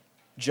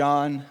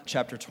John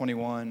chapter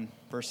 21,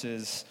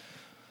 verses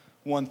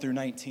 1 through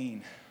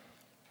 19.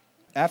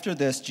 After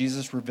this,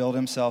 Jesus revealed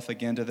himself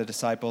again to the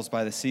disciples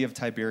by the Sea of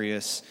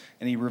Tiberias,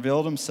 and he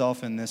revealed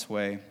himself in this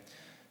way.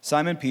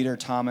 Simon Peter,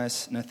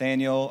 Thomas,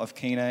 Nathanael of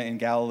Cana in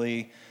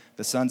Galilee,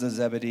 the sons of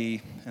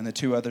Zebedee, and the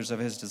two others of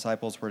his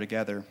disciples were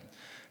together.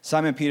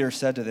 Simon Peter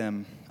said to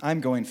them, "I'm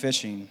going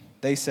fishing."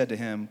 They said to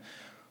him,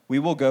 "We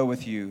will go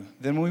with you."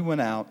 Then we went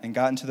out and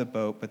got into the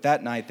boat, but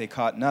that night they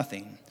caught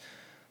nothing.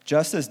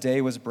 Just as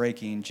day was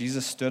breaking,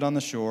 Jesus stood on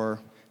the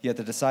shore, yet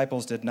the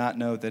disciples did not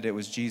know that it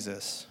was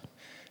Jesus.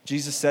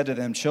 Jesus said to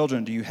them,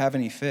 "Children, do you have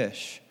any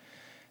fish?"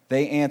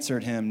 They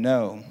answered him,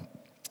 "No."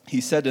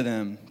 He said to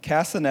them,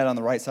 "Cast the net on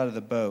the right side of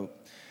the boat,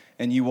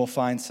 and you will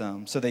find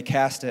some." So they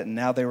cast it, and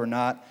now they were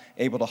not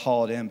able to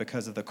haul it in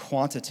because of the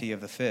quantity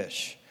of the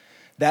fish.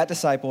 That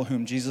disciple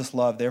whom Jesus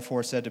loved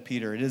therefore said to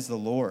Peter, "It is the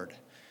Lord."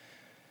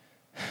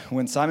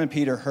 When Simon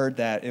Peter heard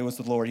that it was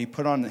the Lord, he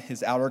put on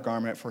his outer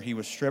garment, for he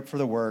was stripped for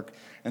the work,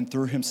 and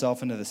threw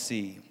himself into the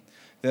sea.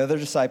 The other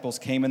disciples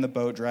came in the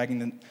boat, dragging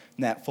the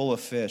net full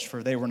of fish,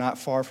 for they were not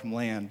far from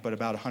land, but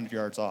about 100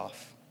 yards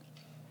off.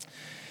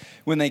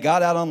 When they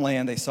got out on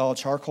land, they saw a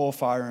charcoal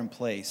fire in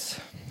place,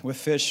 with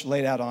fish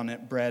laid out on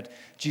it, bread.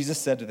 Jesus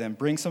said to them,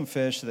 "Bring some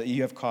fish that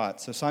you have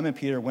caught." So Simon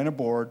Peter went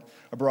abroad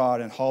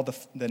and hauled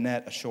the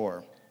net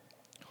ashore,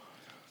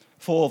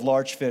 full of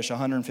large fish,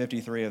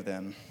 153 of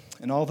them.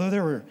 And although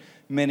there were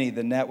many,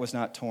 the net was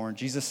not torn.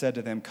 Jesus said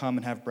to them, "Come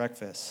and have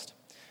breakfast."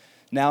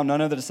 Now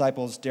none of the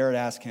disciples dared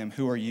ask him,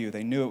 "Who are you?"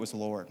 They knew it was the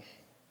Lord.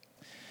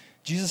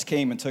 Jesus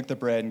came and took the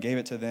bread and gave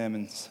it to them,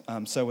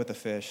 and so with the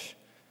fish.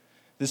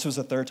 This was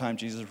the third time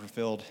Jesus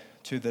revealed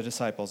to the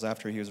disciples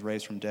after he was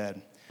raised from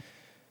dead.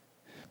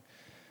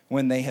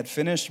 When they had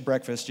finished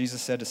breakfast, Jesus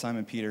said to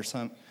Simon Peter,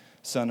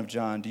 son of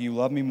John, "Do you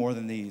love me more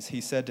than these?" He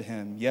said to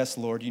him, "Yes,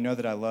 Lord, you know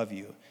that I love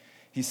you."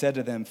 He said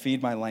to them,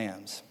 "Feed my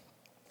lambs."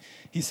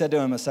 He said to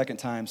him a second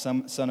time,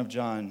 "Son of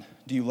John,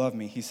 do you love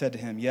me?" He said to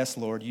him, "Yes,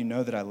 Lord, you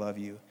know that I love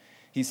you."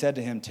 He said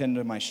to him, "Tend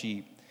to my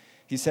sheep."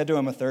 He said to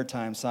him a third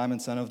time, "Simon,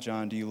 son of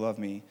John, do you love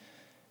me?"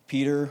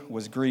 Peter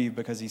was grieved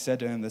because he said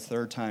to him the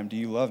third time, "Do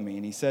you love me?"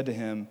 And he said to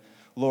him,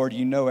 "Lord,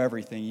 you know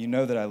everything. You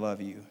know that I love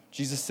you."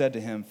 Jesus said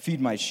to him,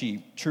 "Feed my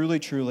sheep. Truly,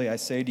 truly, I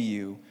say to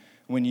you,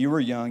 when you were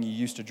young, you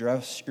used to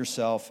dress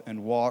yourself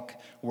and walk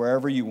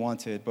wherever you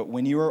wanted. But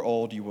when you are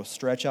old, you will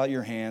stretch out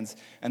your hands,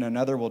 and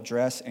another will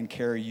dress and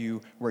carry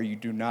you where you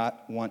do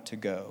not want to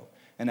go."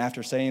 And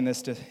after saying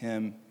this to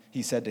him,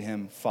 he said to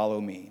him, "Follow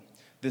me."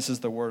 This is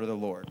the word of the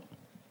Lord.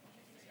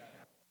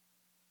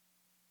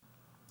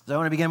 So I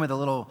want to begin with a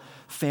little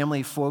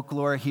family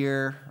folklore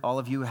here. All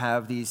of you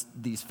have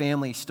these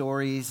family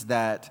stories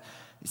that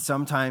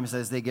sometimes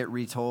as they get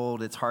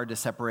retold, it's hard to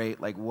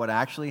separate like what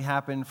actually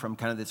happened from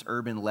kind of this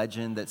urban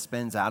legend that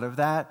spins out of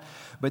that.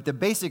 But the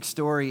basic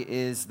story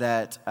is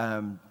that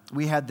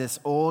we had this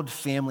old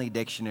family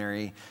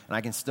dictionary, and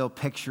I can still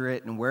picture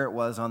it and where it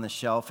was on the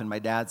shelf in my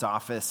dad's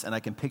office, and I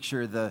can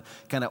picture the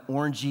kind of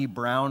orangey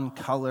brown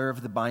color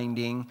of the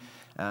binding.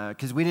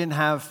 Because we didn't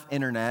have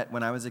internet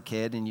when I was a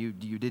kid, and you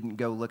didn't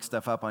go look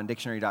stuff up on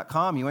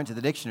dictionary.com. You went to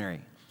the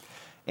dictionary.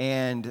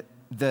 And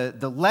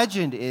the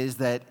legend is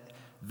that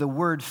the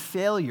word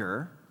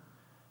failure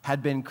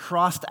had been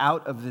crossed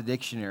out of the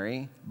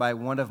dictionary by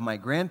one of my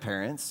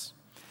grandparents,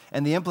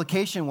 and the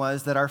implication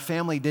was that our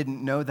family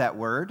didn't know that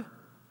word,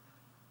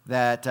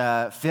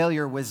 that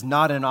failure was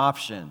not an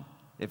option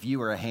if you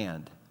were a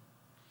hand.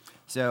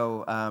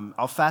 So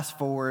I'll fast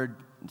forward,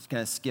 just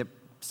kind of skip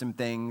some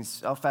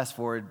things. I'll fast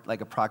forward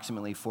like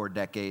approximately 4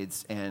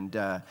 decades and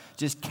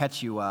just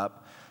catch you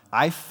up.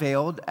 I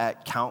failed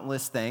at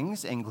countless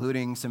things,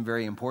 including some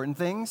very important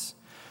things.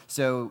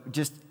 So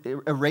just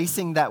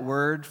erasing that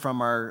word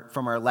from our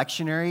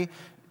lectionary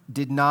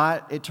did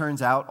not, it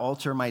turns out,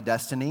 alter my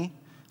destiny.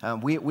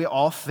 We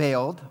all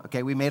failed,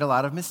 okay? We made a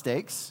lot of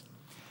mistakes.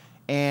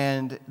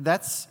 And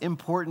that's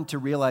important to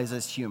realize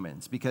as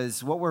humans,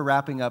 because what we're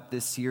wrapping up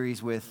this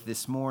series with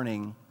this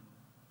morning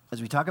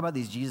as we talk about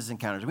these Jesus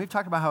encounters. We've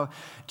talked about how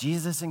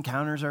Jesus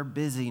encounters our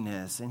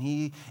busyness, and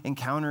he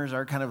encounters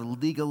our kind of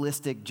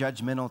legalistic,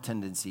 judgmental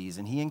tendencies,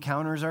 and he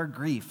encounters our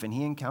grief, and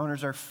he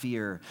encounters our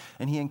fear,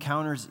 and he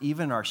encounters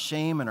even our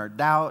shame and our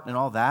doubt and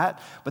all that.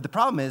 But the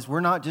problem is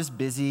we're not just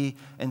busy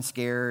and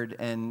scared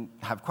and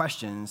have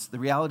questions. The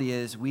reality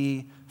is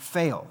we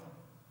fail.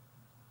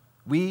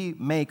 We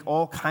make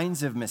all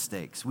kinds of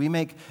mistakes. We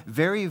make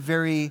very,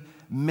 very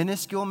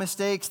minuscule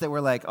mistakes that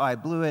we're like, "Oh, I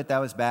blew it, that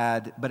was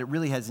bad," but it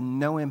really has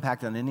no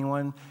impact on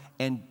anyone.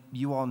 And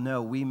you all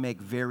know we make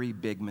very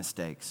big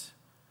mistakes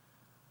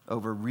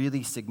over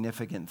really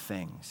significant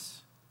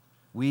things.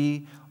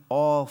 We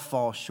all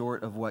fall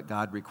short of what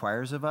God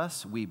requires of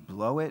us. We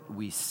blow it,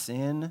 we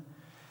sin.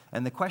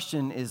 And the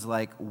question is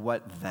like,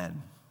 what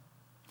then?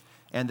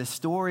 And the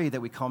story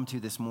that we come to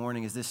this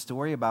morning is this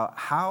story about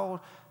how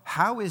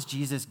is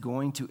Jesus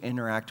going to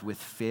interact with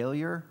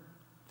failure?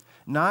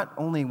 Not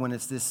only when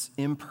it's this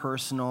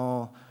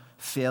impersonal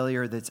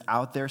failure that's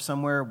out there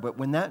somewhere, but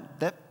when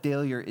that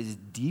failure is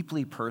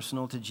deeply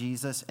personal to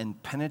Jesus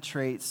and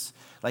penetrates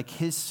like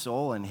his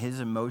soul and his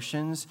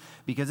emotions,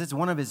 because it's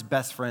one of his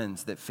best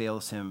friends that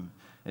fails him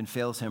and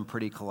fails him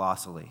pretty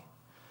colossally,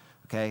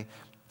 okay?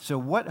 So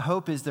what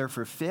hope is there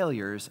for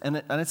failures?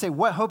 And I'd say,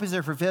 what hope is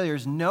there for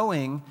failures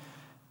knowing,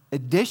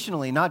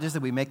 additionally, not just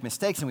that we make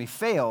mistakes and we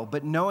fail,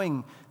 but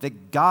knowing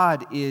that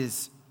God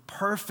is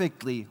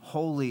perfectly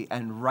holy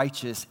and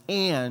righteous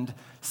and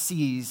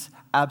sees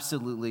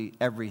absolutely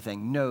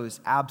everything,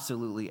 knows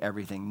absolutely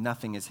everything.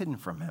 Nothing is hidden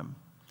from him.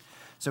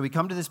 So we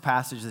come to this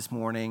passage this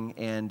morning,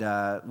 and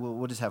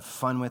we'll just have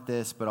fun with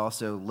this, but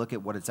also look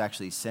at what it's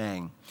actually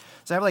saying.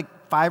 So I have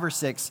like 5 or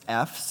 6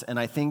 F's, and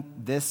I think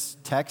this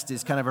text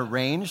is kind of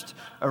arranged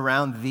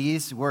around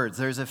these words.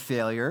 There's a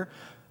failure,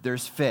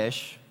 there's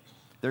fish,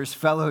 there's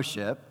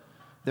fellowship,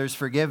 there's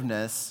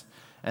forgiveness,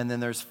 and then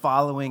there's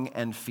following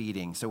and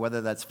feeding. So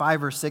whether that's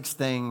 5 or 6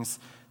 things,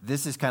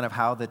 this is kind of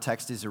how the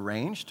text is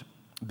arranged,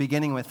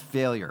 beginning with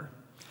failure.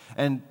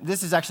 And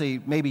this is actually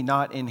maybe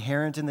not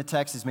inherent in the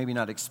text, it's maybe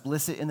not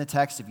explicit in the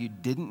text if you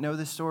didn't know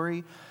the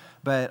story,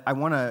 but I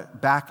want to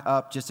back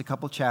up just a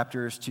couple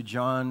chapters to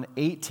John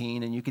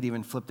 18, and you could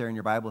even flip there in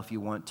your Bible if you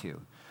want to.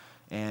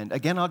 And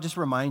again, I'll just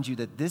remind you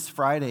that this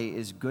Friday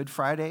is Good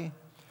Friday,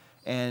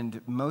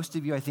 and most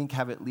of you, I think,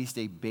 have at least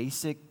a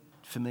basic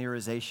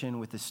familiarization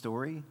with the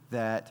story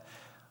that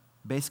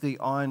basically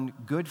on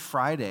Good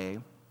Friday,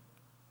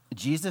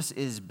 Jesus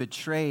is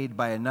betrayed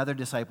by another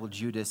disciple,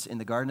 Judas, in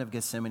the Garden of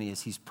Gethsemane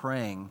as he's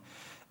praying,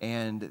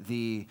 and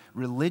the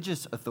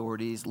religious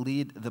authorities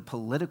lead the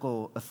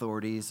political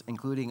authorities,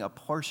 including a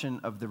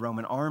portion of the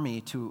Roman army,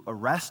 to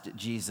arrest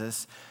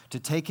Jesus, to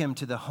take him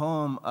to the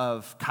home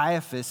of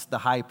Caiaphas, the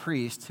high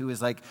priest, who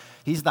is like,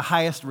 he's the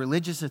highest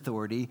religious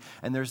authority,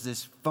 and there's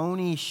this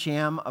phony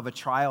sham of a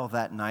trial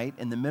that night,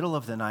 in the middle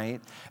of the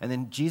night, and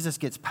then Jesus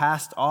gets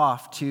passed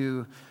off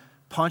to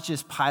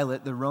Pontius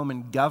Pilate, the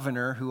Roman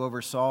governor who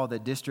oversaw the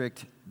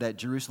district that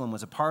Jerusalem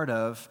was a part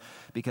of,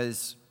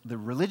 because the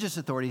religious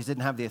authorities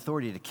didn't have the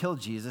authority to kill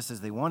Jesus as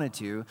they wanted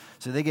to,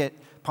 so they get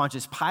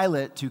Pontius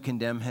Pilate to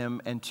condemn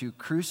him and to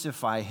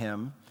crucify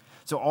him.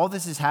 So all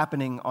this is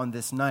happening on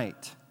this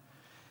night,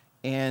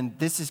 and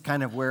this is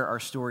kind of where our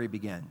story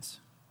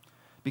begins.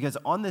 Because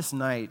on this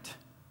night,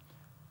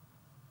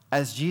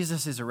 as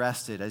Jesus is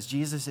arrested, as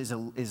Jesus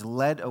is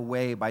led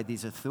away by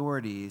these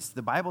authorities,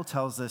 the Bible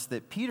tells us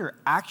that Peter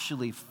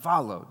actually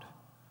followed.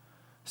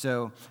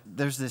 So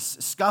there's this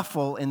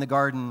scuffle in the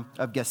Garden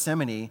of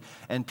Gethsemane,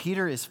 and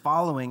Peter is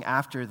following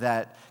after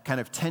that kind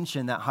of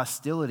tension, that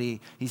hostility.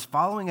 He's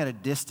following at a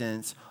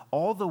distance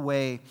all the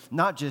way,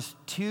 not just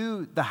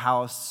to the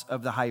house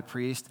of the high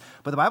priest,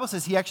 but the Bible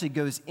says he actually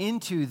goes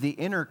into the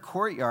inner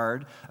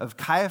courtyard of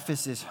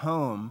Caiaphas'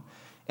 home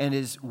and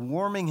is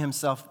warming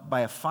himself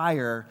by a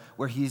fire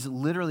where he's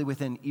literally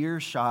within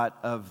earshot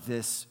of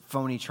this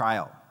phony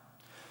trial.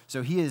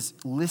 So he is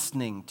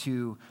listening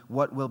to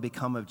what will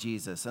become of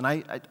Jesus. And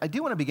I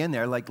do want to begin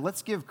there. Like,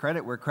 let's give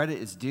credit where credit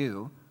is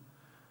due.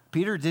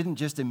 Peter didn't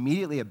just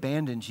immediately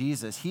abandon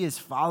Jesus. He is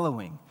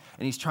following,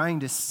 and he's trying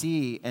to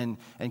see and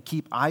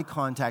keep eye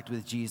contact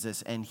with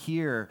Jesus and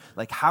hear,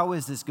 like, how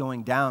is this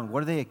going down?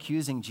 What are they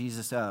accusing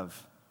Jesus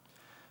of?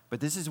 But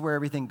this is where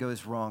everything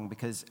goes wrong,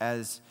 because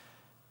as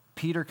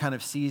Peter kind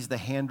of sees the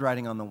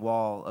handwriting on the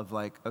wall of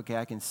like, okay,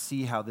 I can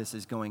see how this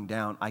is going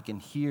down. I can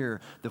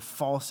hear the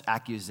false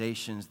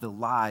accusations, the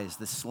lies,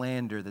 the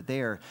slander that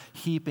they are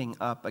heaping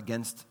up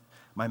against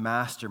my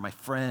master, my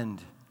friend.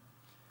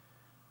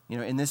 You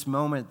know, in this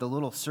moment, the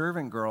little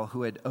servant girl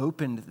who had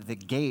opened the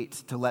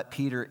gate to let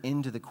Peter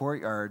into the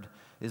courtyard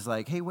is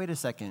like, hey, wait a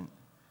second.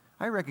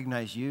 I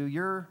recognize you.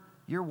 You're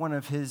one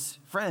of his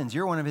friends.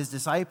 You're one of his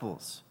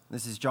disciples.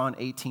 This is John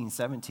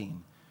 18:17.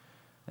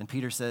 And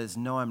Peter says,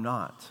 no, I'm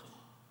not.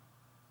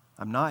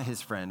 I'm not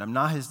his friend. I'm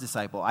not his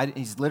disciple.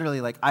 He's literally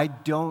like, I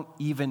don't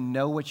even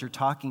know what you're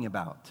talking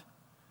about.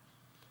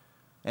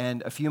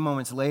 And a few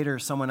moments later,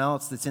 someone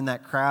else that's in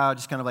that crowd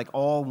just kind of like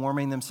all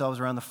warming themselves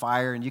around the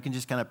fire. And you can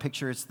just kind of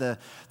picture it's the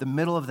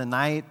middle of the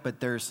night, but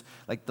there's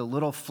like the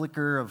little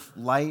flicker of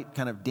light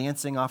kind of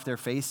dancing off their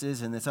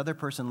faces. And this other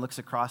person looks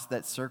across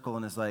that circle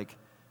and is like,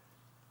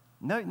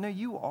 no,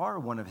 you are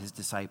one of his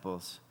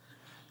disciples.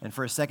 And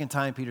for a second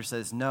time, Peter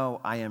says, no,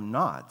 I am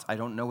not. I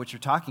don't know what you're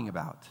talking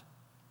about.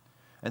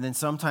 And then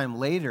sometime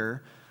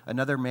later,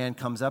 another man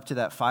comes up to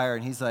that fire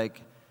and he's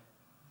like,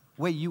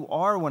 wait, you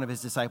are one of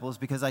his disciples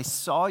because I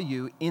saw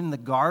you in the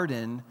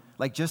garden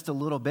like just a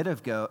little bit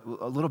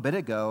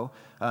ago.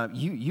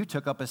 You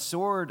took up a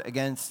sword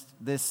against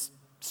this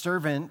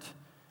servant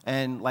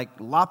and like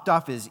lopped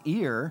off his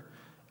ear.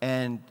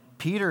 And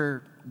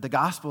Peter, the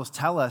Gospels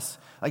tell us,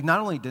 like not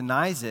only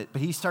denies it,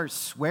 but he starts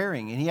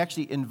swearing and he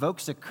actually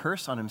invokes a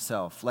curse on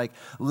himself. Like,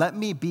 let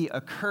me be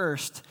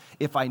accursed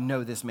if I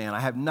know this man. I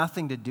have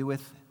nothing to do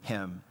with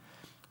him.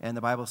 And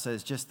the Bible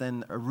says, just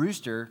then a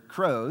rooster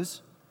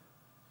crows,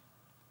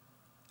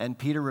 and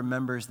Peter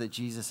remembers that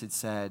Jesus had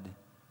said,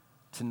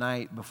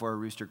 tonight before a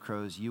rooster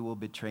crows, you will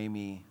betray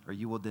me, or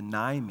you will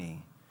deny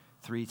me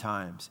 3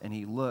 times. And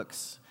he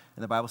looks,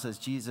 and the Bible says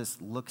Jesus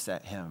looks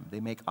at him. They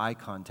make eye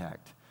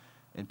contact.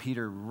 And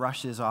Peter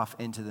rushes off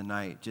into the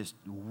night, just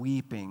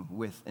weeping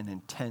with an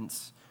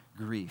intense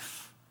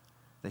grief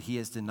that he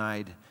has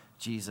denied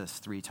Jesus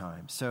 3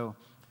 times. So,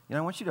 I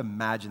want you to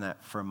imagine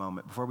that for a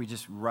moment before we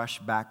just rush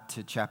back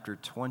to chapter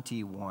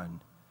 21.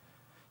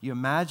 You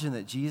imagine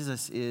that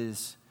Jesus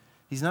is,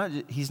 he's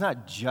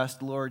not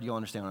just Lord. You'll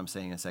understand what I'm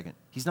saying in a second.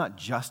 He's not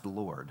just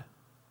Lord.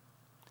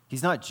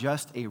 He's not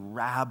just a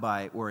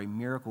rabbi or a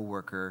miracle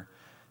worker.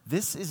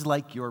 This is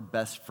like your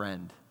best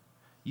friend.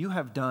 You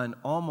have done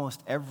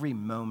almost every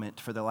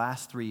moment for the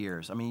last 3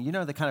 years. I mean, you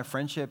know the kind of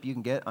friendship you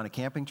can get on a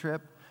camping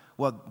trip?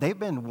 Well, they've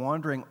been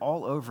wandering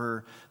all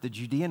over the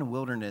Judean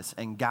wilderness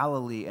and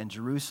Galilee and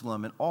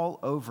Jerusalem and all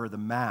over the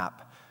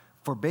map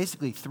for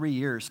basically 3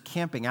 years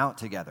camping out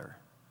together.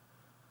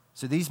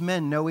 So these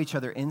men know each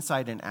other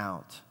inside and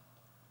out.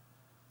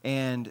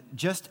 And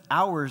just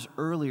hours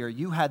earlier,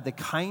 you had the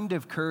kind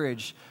of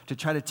courage to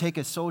try to take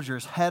a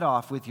soldier's head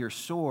off with your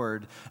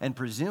sword and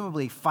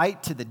presumably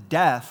fight to the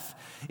death.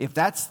 If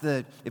that's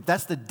the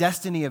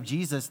destiny of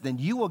Jesus, then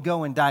you will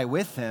go and die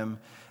with him.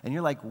 And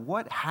you're like,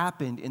 what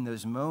happened in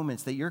those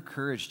moments that your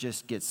courage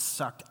just gets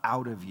sucked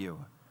out of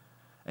you?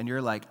 And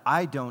you're like,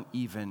 I don't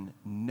even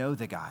know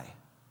the guy.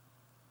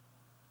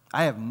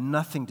 I have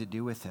nothing to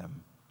do with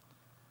him.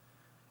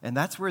 And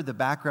that's where the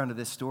background of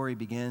this story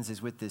begins,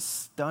 is with this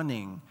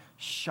stunning,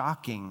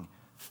 shocking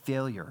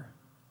failure.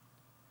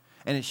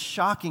 And it's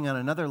shocking on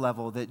another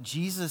level that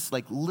Jesus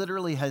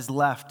literally has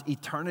left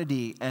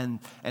eternity and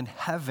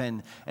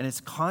heaven and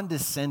has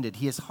condescended.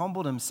 He has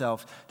humbled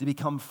himself to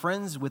become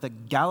friends with a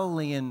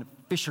Galilean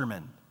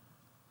fisherman,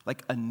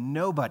 like a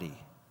nobody.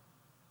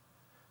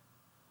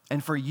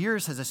 And for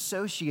years has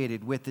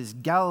associated with this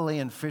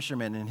Galilean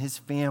fisherman and his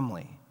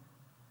family.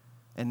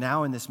 And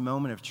now in this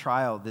moment of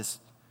trial, this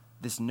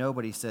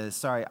nobody says,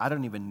 sorry, I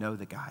don't even know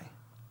the guy.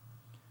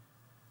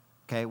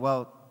 Okay,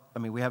 well,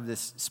 we have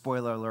this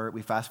spoiler alert.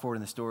 We fast forward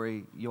in the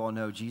story. You all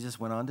know Jesus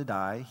went on to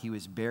die. He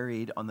was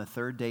buried. On the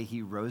 3rd day,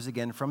 he rose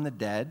again from the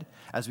dead.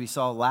 As we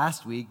saw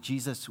last week,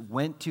 Jesus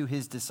went to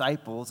his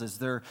disciples as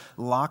they're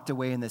locked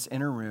away in this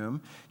inner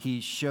room.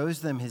 He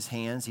shows them his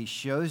hands. He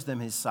shows them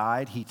his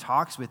side. He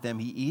talks with them.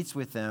 He eats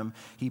with them.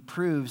 He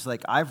proves,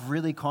 I've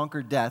really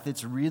conquered death.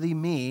 It's really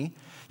me.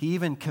 He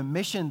even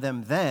commissioned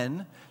them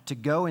then to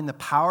go in the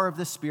power of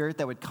the Spirit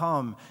that would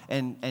come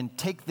and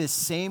take this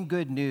same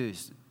good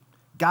news.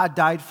 God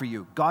died for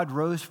you. God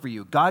rose for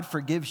you. God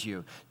forgives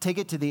you. Take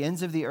it to the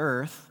ends of the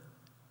earth.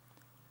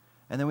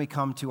 And then we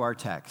come to our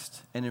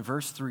text. And in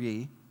verse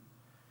 3,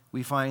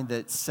 we find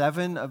that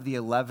 7 of the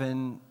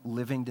 11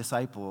 living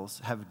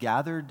disciples have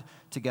gathered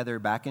together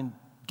back in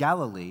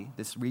Galilee,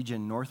 this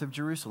region north of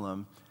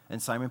Jerusalem. And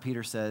Simon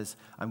Peter says,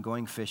 I'm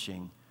going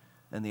fishing.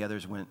 And the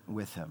others went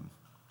with him.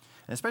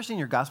 And especially in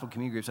your gospel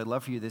community groups, I'd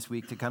love for you this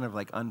week to kind of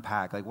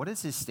unpack, what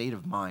is his state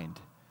of mind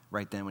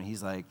right then when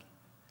he's like,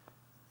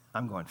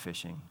 I'm going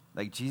fishing.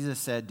 Jesus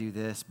said, do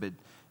this, but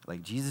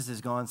Jesus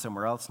is gone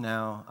somewhere else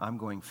now. I'm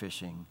going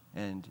fishing.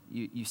 And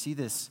you see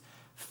this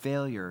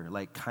failure,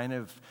 kind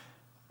of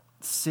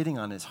sitting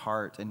on his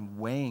heart and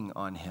weighing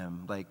on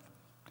him.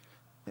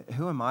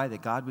 Who am I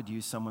that God would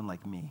use someone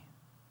like me?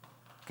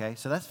 Okay,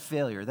 so that's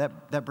failure.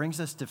 That brings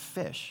us to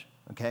fish,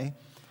 okay?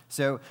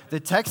 So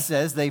the text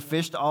says they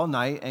fished all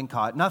night and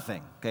caught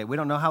nothing. Okay, we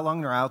don't know how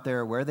long they're out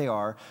there or where they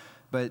are,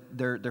 but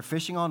they're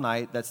fishing all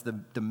night. That's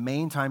the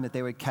main time that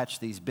they would catch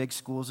these big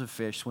schools of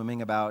fish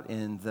swimming about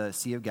in the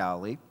Sea of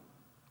Galilee.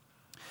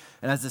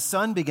 And as the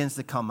sun begins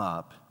to come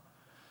up,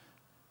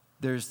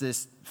 there's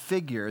this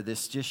figure,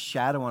 this just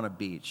shadow on a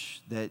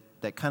beach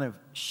that kind of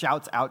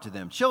shouts out to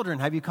them, children,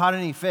 have you caught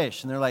any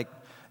fish? And they're like,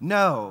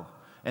 no.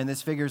 And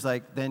this figure's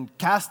like, then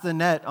cast the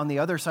net on the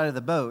other side of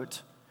the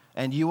boat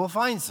and you will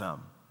find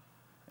some.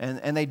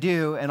 And they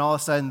do, and all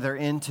of a sudden they're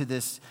into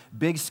this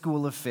big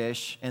school of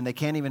fish, and they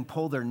can't even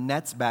pull their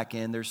nets back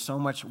in. There's so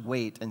much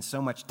weight and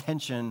so much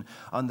tension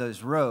on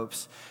those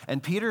ropes.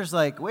 And Peter's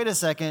like, wait a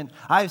second,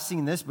 I've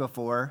seen this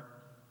before.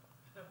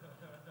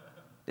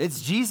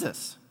 It's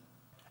Jesus.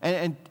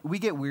 And we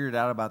get weirded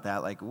out about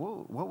that.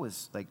 What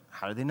was,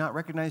 how did they not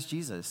recognize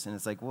Jesus? And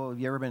it's well, have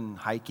you ever been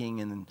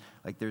hiking, and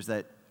there's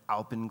that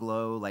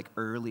alpenglow,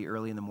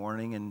 early in the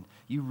morning, and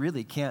you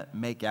really can't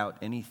make out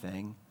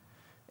anything.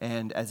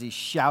 And as he's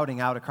shouting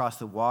out across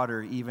the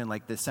water, even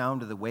the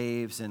sound of the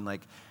waves, and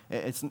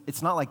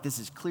it's not like this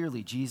is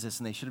clearly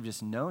Jesus, and they should have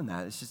just known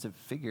that. It's just a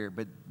figure.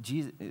 But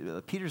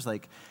Peter's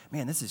like,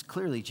 man, this is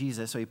clearly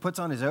Jesus. So he puts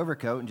on his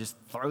overcoat and just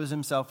throws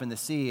himself in the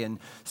sea and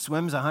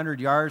swims 100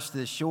 yards to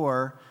the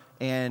shore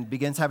and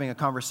begins having a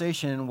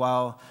conversation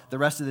while the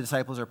rest of the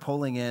disciples are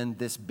pulling in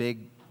this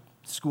big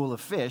school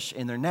of fish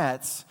in their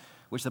nets,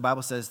 which the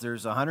Bible says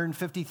there's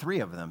 153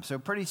 of them. So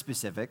pretty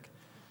specific.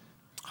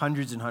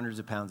 Hundreds and hundreds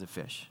of pounds of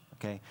fish,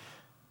 okay?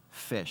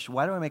 Fish.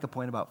 Why do I make a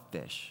point about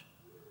fish?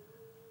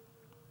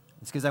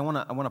 It's because I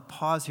want to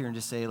pause here and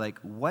just say,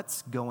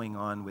 what's going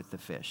on with the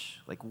fish?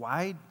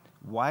 Why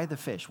the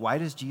fish? Why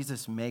does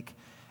Jesus make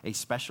a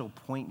special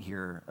point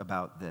here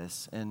about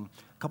this? And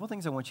a couple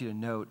things I want you to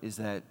note is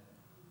that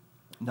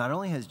Not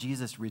only has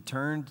Jesus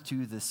returned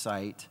to the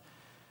site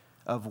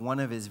of one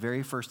of his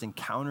very first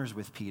encounters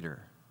with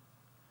Peter,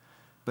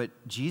 but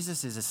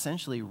Jesus is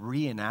essentially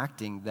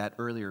reenacting that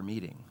earlier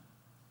meeting.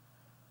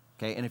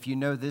 Okay, and if you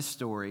know this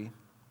story,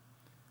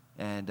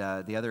 and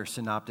the other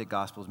synoptic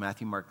gospels,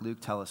 Matthew, Mark, Luke,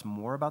 tell us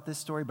more about this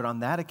story, but on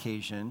that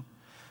occasion,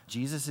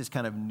 Jesus is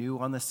kind of new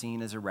on the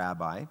scene as a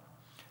rabbi,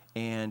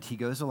 and he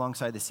goes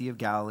alongside the Sea of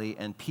Galilee,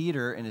 and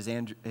Peter and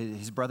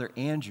his brother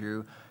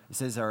Andrew, it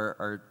says,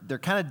 they're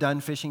kind of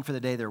done fishing for the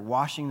day. They're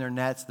washing their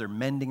nets, they're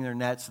mending their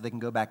nets so they can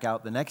go back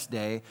out the next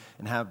day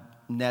and have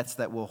nets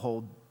that will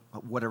hold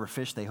whatever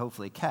fish they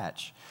hopefully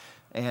catch.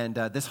 And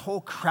this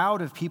whole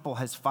crowd of people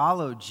has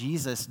followed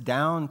Jesus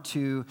down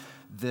to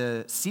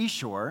the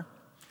seashore,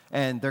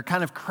 and they're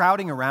kind of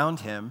crowding around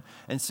him.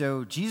 And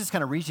so Jesus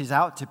kind of reaches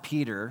out to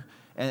Peter,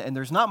 and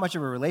there's not much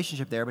of a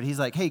relationship there, but he's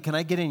like, hey, can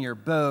I get in your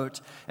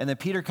boat? And then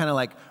Peter kind of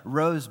like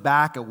rows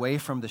back away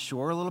from the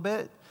shore a little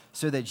bit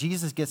so that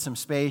Jesus gets some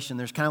space, and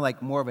there's kind of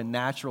like more of a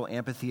natural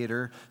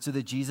amphitheater so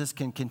that Jesus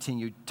can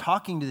continue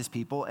talking to these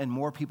people and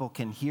more people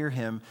can hear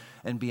him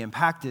and be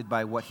impacted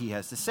by what he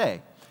has to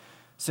say.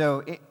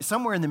 So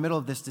somewhere in the middle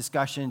of this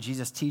discussion,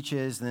 Jesus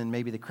teaches, and then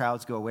maybe the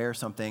crowds go away or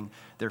something.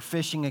 They're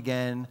fishing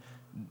again.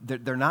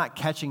 They're not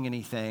catching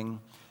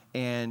anything,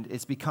 and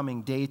it's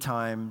becoming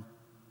daytime.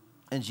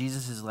 And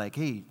Jesus is like,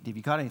 hey, have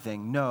you caught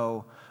anything?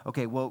 No.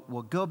 Okay, well,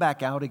 we'll go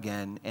back out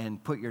again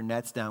and put your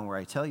nets down where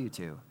I tell you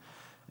to.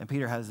 And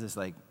Peter has this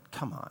like,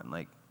 come on,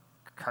 like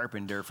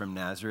carpenter from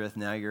Nazareth.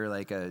 Now you're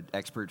like an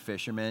expert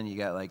fisherman. You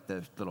got like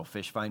the little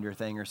fish finder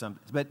thing or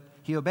something. But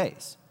he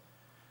obeys.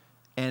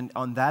 And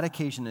on that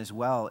occasion as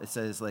well, it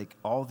says like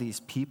all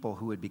these people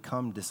who had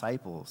become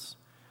disciples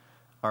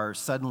are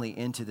suddenly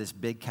into this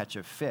big catch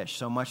of fish,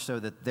 so much so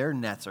that their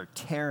nets are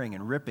tearing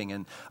and ripping,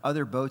 and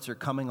other boats are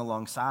coming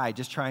alongside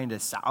just trying to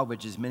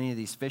salvage as many of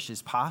these fish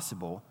as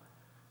possible.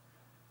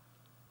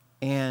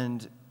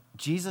 And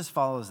Jesus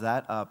follows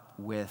that up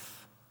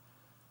with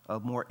a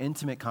more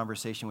intimate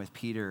conversation with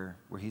Peter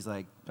where he's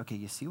like, okay,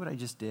 you see what I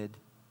just did?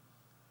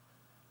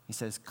 He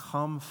says,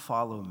 come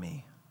follow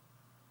me.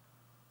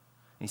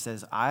 He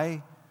says,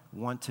 I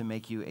want to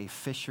make you a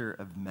fisher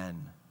of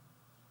men,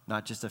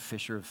 not just a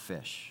fisher of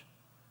fish.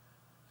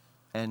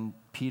 And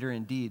Peter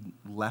indeed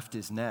left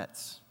his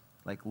nets,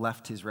 like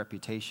left his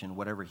reputation,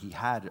 whatever he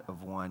had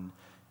of one,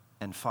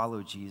 and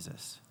followed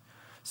Jesus.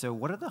 So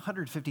what are the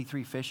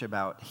 153 fish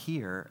about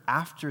here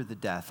after the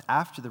death,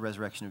 after the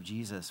resurrection of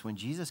Jesus? When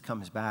Jesus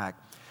comes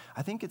back,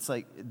 I think it's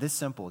like this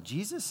simple.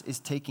 Jesus is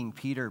taking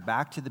Peter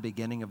back to the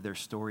beginning of their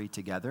story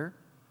together.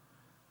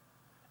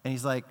 And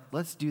he's like,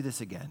 let's do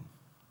this again.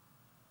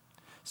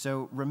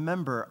 So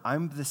remember,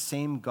 I'm the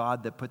same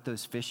God that put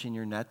those fish in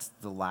your nets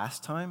the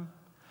last time.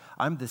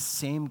 I'm the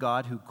same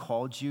God who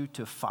called you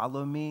to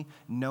follow me,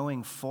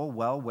 knowing full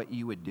well what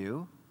you would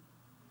do.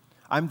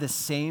 I'm the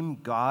same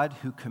God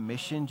who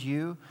commissioned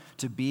you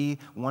to be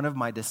one of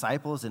my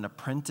disciples, an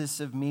apprentice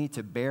of me,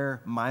 to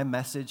bear my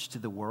message to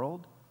the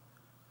world.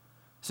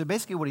 So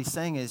basically what he's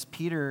saying is,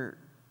 Peter,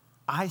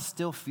 I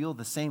still feel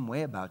the same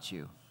way about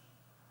you.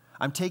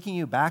 I'm taking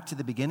you back to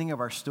the beginning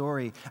of our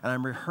story, and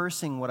I'm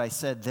rehearsing what I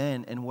said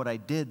then and what I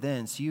did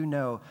then, so you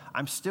know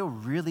I'm still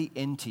really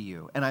into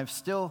you, and I'm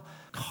still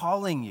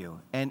calling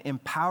you and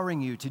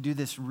empowering you to do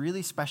this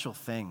really special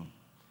thing.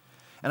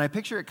 And I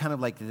picture it kind of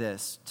like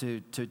this,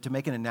 to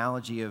make an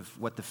analogy of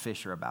what the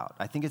fish are about.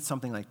 I think it's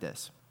something like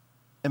this.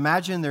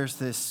 Imagine there's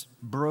this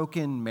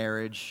broken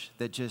marriage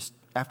that just,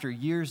 after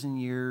years and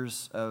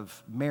years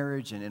of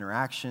marriage and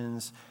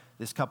interactions,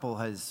 this couple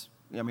has,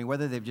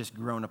 whether they've just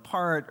grown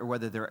apart or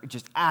whether they're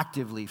just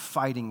actively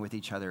fighting with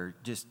each other,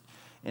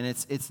 and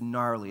it's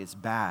gnarly, it's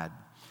bad.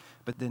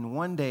 But then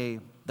one day,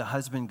 the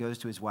husband goes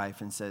to his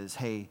wife and says,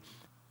 hey,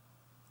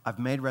 I've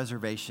made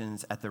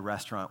reservations at the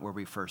restaurant where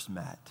we first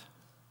met.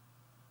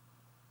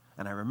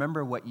 And I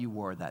remember what you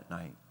wore that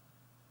night.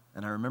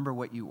 And I remember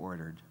what you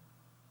ordered.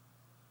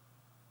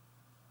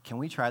 Can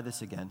we try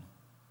this again?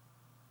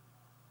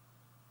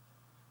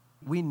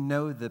 We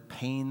know the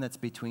pain that's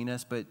between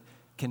us, but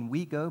can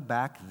we go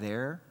back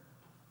there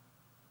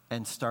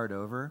and start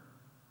over?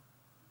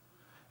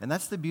 And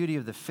that's the beauty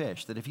of the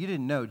fish, that if you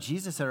didn't know,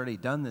 Jesus had already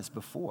done this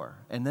before.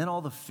 And then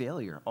all the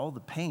failure, all the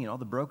pain, all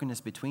the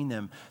brokenness between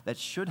them that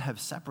should have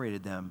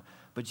separated them.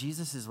 But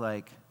Jesus is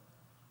like,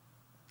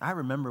 I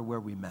remember where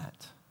we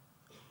met.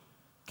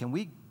 Can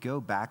we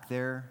go back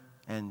there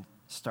and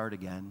start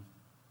again?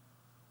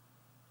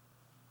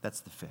 That's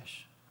the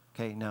fish.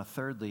 Okay, now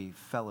thirdly,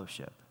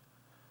 fellowship.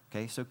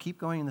 Okay, so keep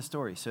going in the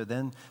story. So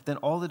then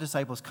all the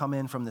disciples come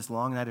in from this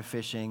long night of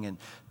fishing, and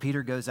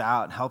Peter goes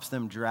out and helps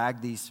them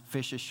drag these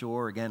fish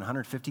ashore. Again,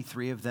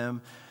 153 of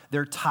them.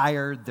 They're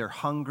tired, they're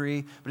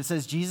hungry, but it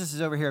says Jesus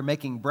is over here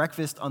making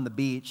breakfast on the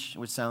beach,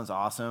 which sounds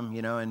awesome,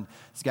 and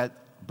he's got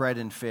bread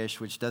and fish,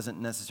 which doesn't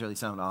necessarily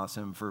sound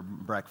awesome for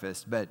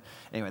breakfast. But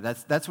anyway,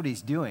 that's what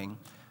he's doing.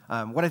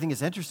 What I think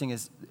is interesting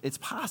is it's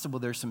possible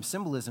there's some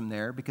symbolism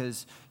there,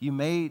 because you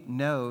may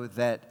know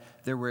that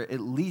there were at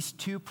least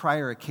 2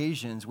 prior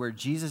occasions where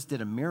Jesus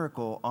did a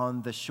miracle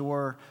on the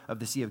shore of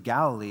the Sea of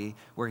Galilee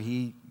where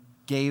he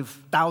gave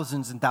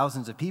thousands and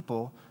thousands of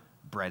people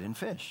bread and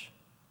fish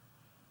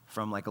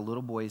from like a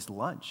little boy's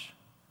lunch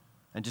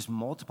and just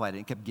multiplied it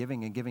and kept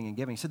giving and giving and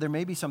giving. So there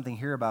may be something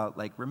here about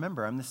like,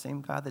 remember, I'm the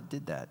same God that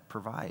did that,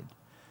 provide.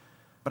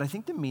 But I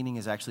think the meaning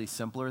is actually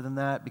simpler than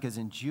that, because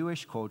in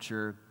Jewish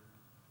culture,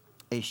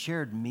 a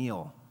shared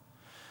meal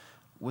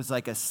was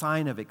like a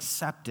sign of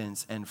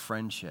acceptance and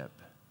friendship.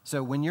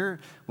 So when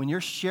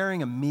you're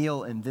sharing a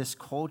meal in this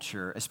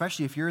culture,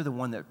 especially if you're the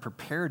one that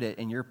prepared it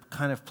and you're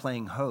kind of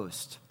playing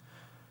host,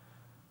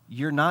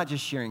 you're not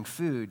just sharing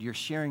food, you're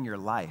sharing your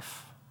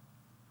life.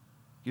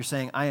 You're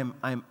saying,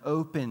 I'm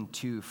open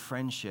to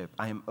friendship.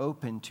 I am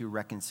open to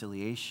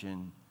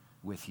reconciliation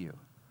with you.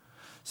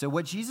 So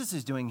what Jesus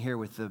is doing here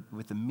with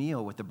the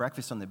meal, with the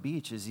breakfast on the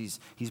beach, is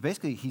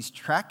he's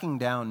tracking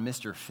down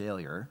Mr.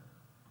 Failure.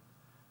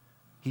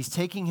 He's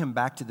taking him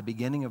back to the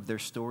beginning of their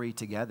story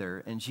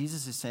together, and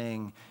Jesus is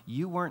saying,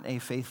 you weren't a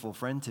faithful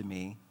friend to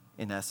me,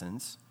 in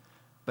essence,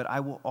 but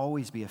I will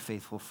always be a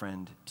faithful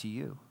friend to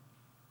you.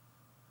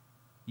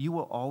 You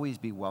will always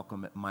be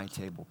welcome at my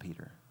table,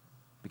 Peter,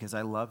 because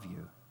I love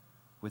you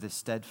with a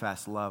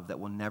steadfast love that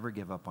will never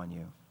give up on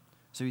you.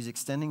 So he's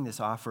extending this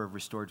offer of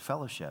restored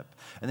fellowship.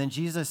 And then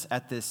Jesus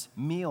at this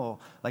meal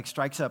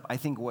strikes up, I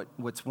think,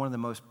 what's one of the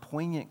most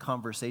poignant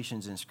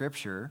conversations in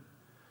Scripture,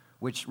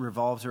 which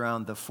revolves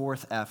around the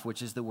fourth F,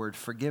 which is the word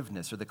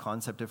forgiveness, or the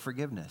concept of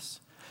forgiveness.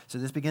 So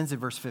this begins in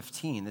verse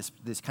 15,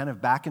 this kind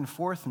of back and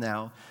forth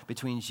now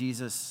between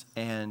Jesus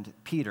and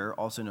Peter,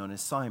 also known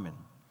as Simon.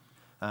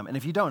 And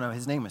if you don't know,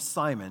 his name is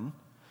Simon,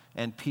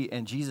 and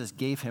Jesus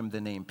gave him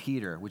the name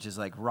Peter, which is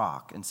like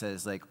rock, and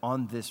says,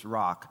 on this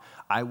rock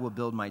I will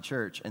build my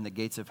church, and the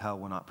gates of hell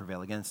will not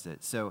prevail against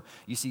it. So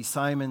you see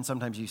Simon,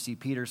 sometimes you see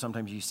Peter,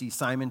 sometimes you see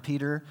Simon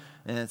Peter,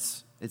 and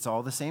it's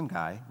all the same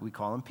guy. We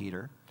call him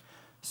Peter.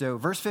 So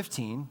verse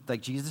 15,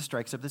 Jesus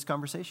strikes up this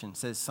conversation,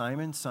 says,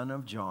 Simon, son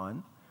of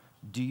John,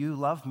 do you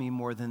love me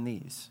more than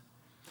these?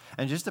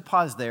 And just to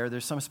pause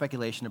there's some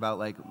speculation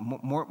about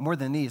more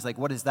than these.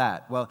 What is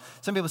that? Well,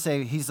 some people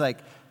say he's like,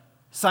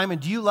 Simon,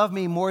 do you love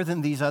me more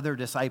than these other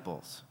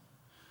disciples?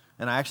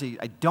 And I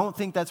don't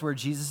think that's where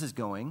Jesus is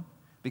going,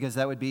 because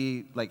that would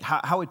be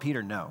how would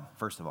Peter know,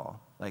 first of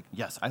all?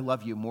 Yes, I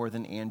love you more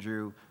than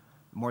Andrew,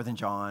 more than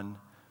John,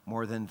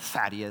 more than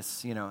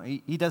Thaddeus.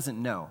 He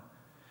doesn't know.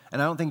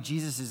 And I don't think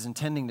Jesus is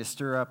intending to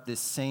stir up this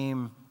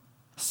same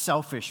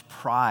selfish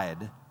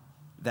pride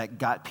that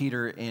got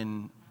Peter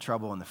in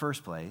trouble in the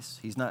first place.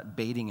 He's not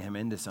baiting him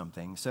into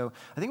something. So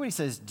I think when he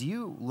says, do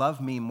you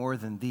love me more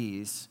than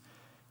these?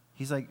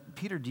 He's like,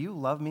 Peter, do you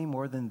love me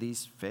more than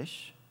these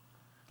fish?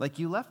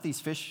 You left these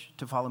fish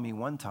to follow me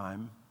one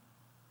time,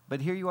 but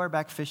here you are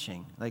back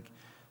fishing.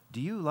 Do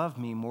you love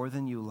me more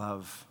than you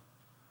love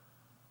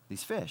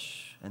these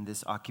fish and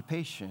this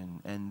occupation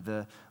and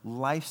the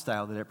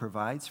lifestyle that it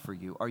provides for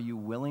you? Are you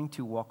willing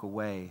to walk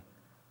away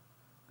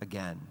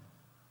again?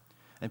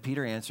 And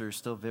Peter answers,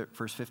 still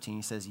verse 15,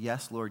 he says,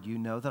 yes, Lord, you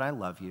know that I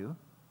love you.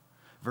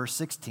 Verse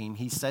 16,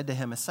 he said to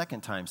him a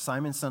second time,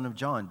 Simon, son of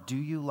John, do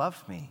you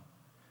love me?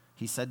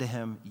 He said to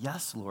him,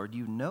 yes, Lord,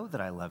 you know that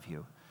I love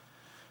you.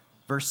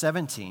 Verse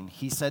 17,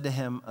 he said to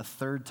him a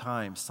third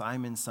time,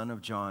 Simon, son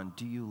of John,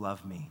 do you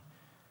love me?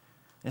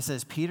 It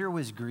says, Peter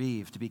was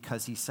grieved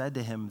because he said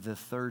to him the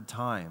third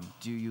time,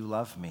 do you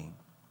love me?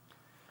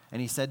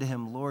 And he said to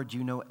him, Lord,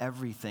 you know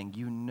everything.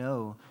 You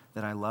know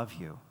that I love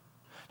you.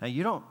 Now,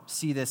 you don't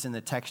see this in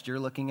the text you're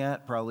looking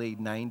at, probably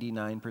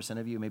 99%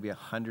 of you, maybe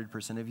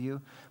 100% of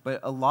you, but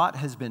a lot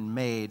has been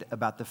made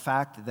about the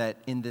fact that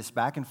in this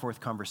back and forth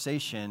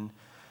conversation,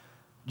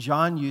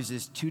 John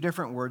uses two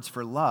different words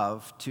for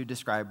love to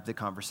describe the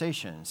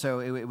conversation. So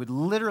it would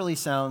literally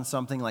sound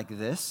something like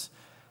this.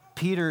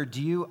 Peter,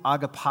 do you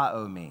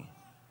agapao me?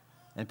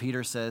 And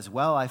Peter says,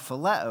 well, I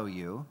phileo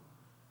you.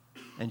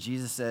 And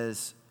Jesus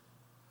says,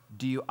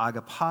 do you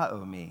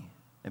agapao me?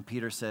 And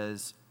Peter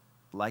says,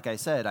 like I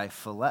said, I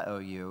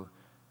phileo you.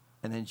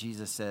 And then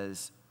Jesus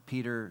says,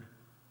 Peter,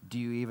 do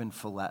you even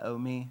phileo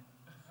me?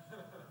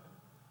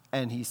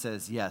 And he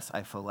says, yes,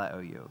 I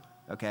phileo you.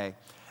 Okay?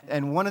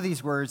 And one of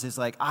these words is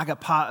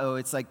agapao.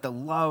 It's the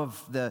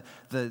love,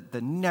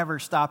 the never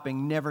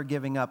stopping, never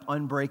giving up,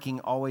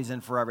 unbreaking, always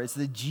and forever. It's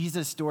the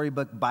Jesus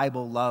storybook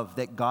Bible love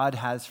that God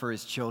has for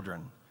his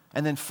children.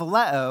 And then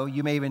phileo,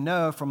 you may even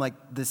know from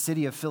the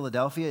city of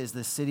Philadelphia, is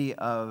the city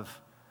of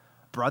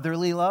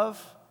brotherly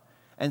love.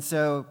 And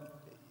so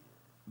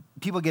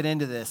people get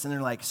into this and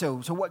they're like,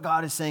 so what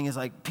God is saying is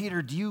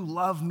Peter, do you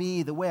love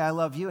me the way I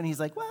love you? And he's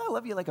like, well, I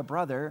love you like a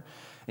brother.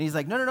 And he's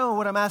like, no,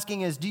 what I'm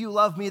asking is, do you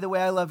love me the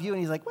way I love you?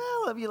 And he's like, well,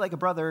 I love you like a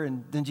brother.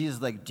 And then Jesus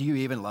is like, do you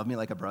even love me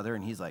like a brother?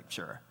 And he's like,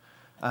 sure.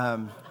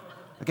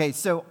 Okay,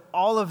 so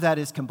all of that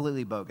is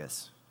completely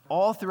bogus.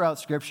 All throughout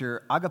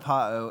Scripture,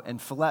 agapao and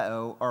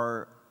phileo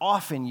are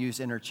often used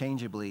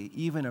interchangeably,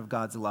 even of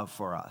God's love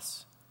for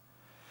us.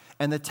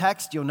 And the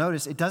text, you'll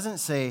notice, it doesn't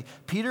say,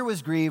 Peter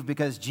was grieved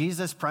because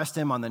Jesus pressed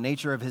him on the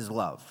nature of his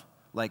love.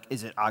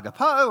 Is it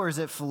agapao or is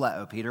it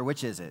phileo, Peter?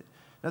 Which is it?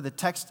 No, the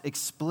text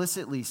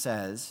explicitly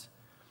says,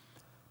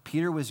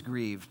 Peter was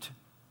grieved.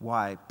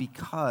 Why?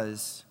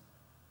 Because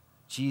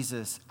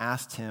Jesus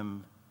asked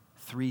him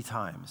 3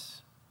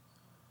 times,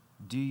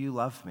 "Do you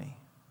love me?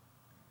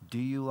 Do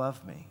you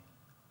love me?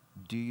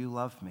 Do you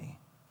love me?"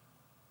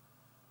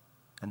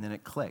 And then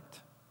it clicked.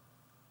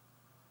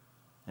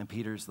 And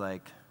Peter's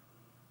like,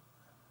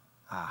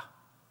 I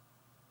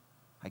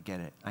get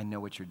it. I know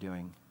what you're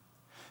doing.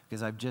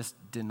 Because I've just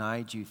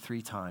denied you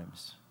 3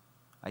 times.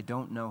 I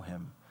don't know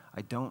him.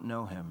 I don't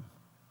know him.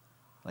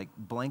 Like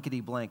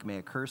blankety blank, may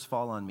a curse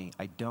fall on me.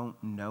 I don't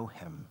know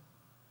him.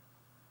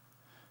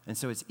 And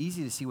so it's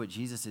easy to see what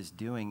Jesus is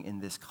doing in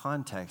this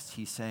context.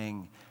 He's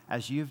saying,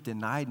 as you've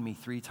denied me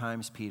 3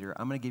 times, Peter,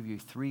 I'm going to give you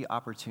 3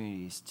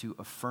 opportunities to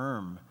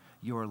affirm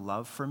your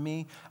love for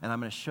me, and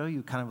I'm going to show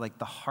you kind of like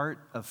the heart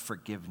of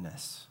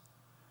forgiveness.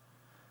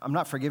 I'm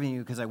not forgiving you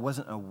because I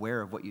wasn't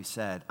aware of what you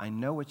said. I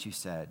know what you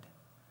said.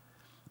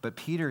 But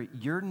Peter,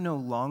 you're no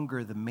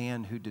longer the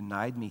man who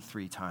denied me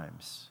 3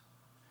 times.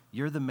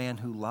 You're the man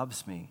who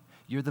loves me.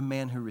 You're the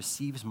man who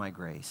receives my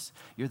grace.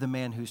 You're the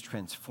man who's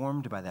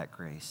transformed by that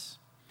grace.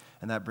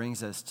 And that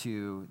brings us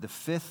to the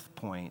 5th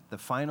point, the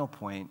final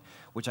point,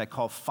 which I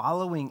call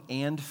following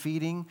and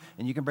feeding.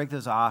 And you can break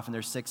those off, and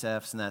there's 6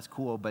 F's, and that's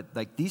cool. But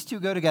like these 2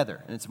 go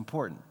together, and it's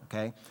important,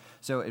 okay?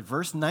 So at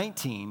verse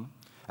 19,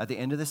 at the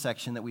end of the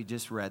section that we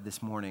just read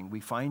this morning,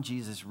 we find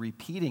Jesus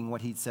repeating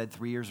what he'd said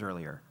 3 years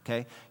earlier,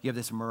 okay? You have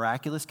this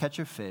miraculous catch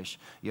of fish.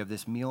 You have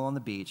this meal on the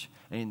beach.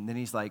 And then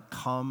he's like,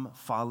 come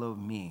follow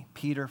me.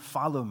 Peter,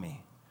 follow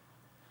me.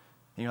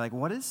 And you're like,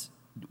 what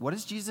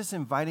is Jesus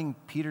inviting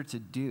Peter to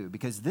do?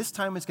 Because this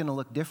time it's going to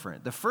look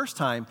different. The first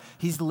time,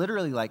 he's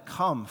literally like,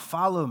 come,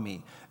 follow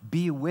me,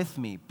 be with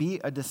me,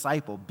 be a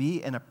disciple,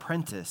 be an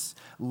apprentice,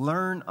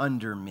 learn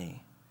under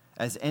me,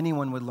 as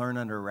anyone would learn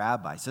under a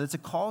rabbi. So it's a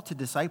call to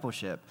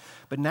discipleship.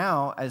 But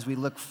now, as we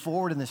look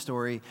forward in the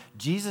story,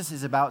 Jesus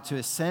is about to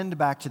ascend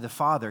back to the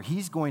Father.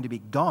 He's going to be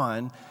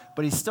gone,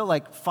 but he's still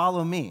like,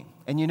 follow me.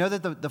 And you know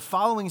that the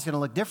following is going to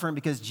look different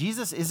because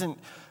Jesus isn't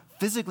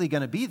physically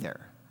going to be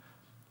there.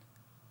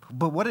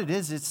 But what it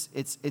is,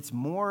 it's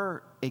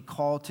more a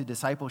call to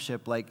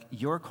discipleship, like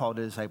your call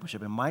to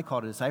discipleship and my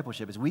call to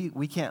discipleship is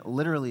we can't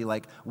literally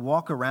like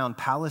walk around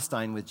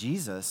Palestine with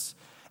Jesus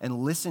and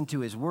listen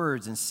to his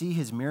words and see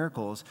his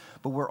miracles,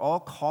 but we're all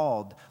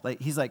called, like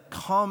he's like,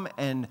 come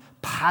and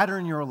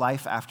pattern your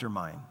life after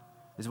mine,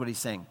 is what he's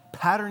saying.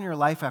 Pattern your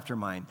life after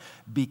mine.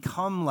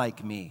 Become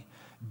like me.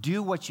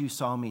 Do what you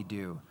saw me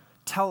do.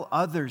 Tell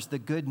others the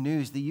good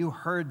news that you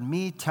heard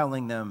me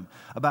telling them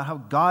about how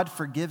God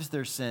forgives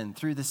their sin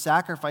through the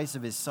sacrifice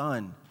of his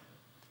son.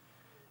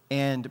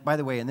 And by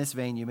the way, in this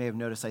vein, you may have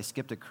noticed I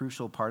skipped a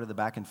crucial part of the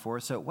back and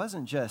forth. So it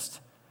wasn't just,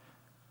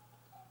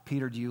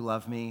 Peter, do you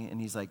love me?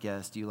 And he's like,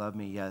 yes. Do you love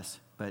me? Yes.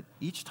 But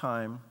each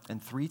time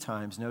and 3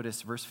 times,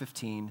 notice verse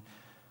 15,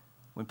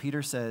 when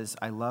Peter says,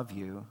 I love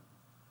you,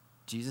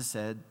 Jesus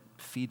said,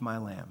 feed my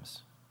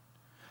lambs.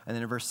 And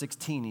then in verse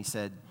 16, he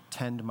said,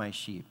 tend my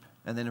sheep.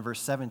 And then in verse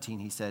 17,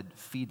 he said,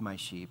 feed my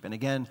sheep. And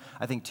again,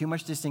 I think too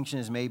much distinction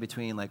is made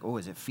between like, oh,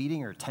 is it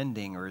feeding or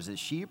tending, or is it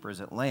sheep, or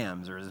is it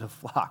lambs, or is it a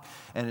flock?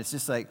 And it's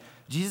just like,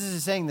 Jesus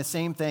is saying the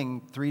same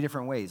thing 3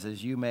 different ways.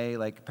 As you may,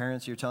 like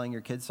parents, you're telling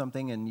your kids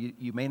something, and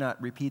you may not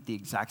repeat the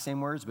exact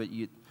same words, but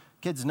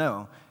kids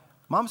know,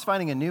 Mom's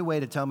finding a new way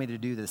to tell me to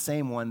do the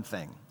same one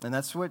thing. And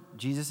that's what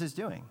Jesus is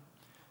doing.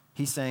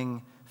 He's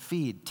saying,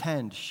 feed,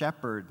 tend,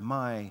 shepherd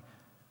my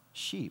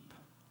sheep.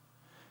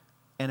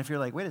 And if you're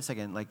like, wait a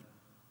second, like,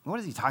 what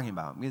is he talking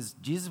about? Because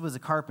Jesus was a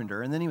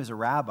carpenter, and then he was a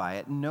rabbi.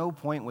 At no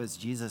point was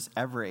Jesus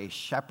ever a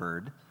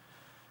shepherd.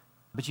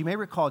 But you may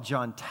recall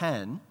John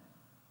 10,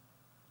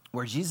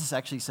 where Jesus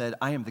actually said,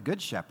 I am the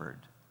good shepherd.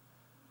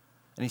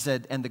 And he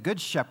said, and the good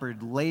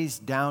shepherd lays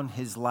down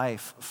his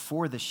life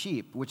for the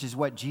sheep, which is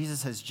what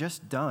Jesus has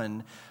just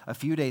done a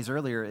few days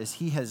earlier, is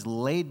he has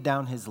laid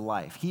down his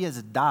life. He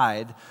has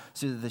died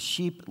so that the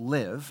sheep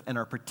live and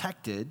are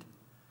protected.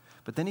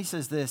 But then he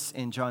says this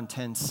in John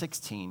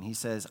 10:16. He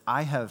says,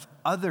 I have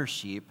other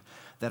sheep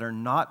that are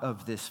not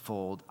of this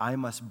fold. I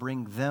must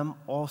bring them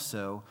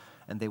also,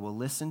 and they will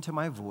listen to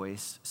my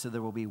voice, so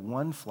there will be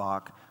one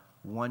flock,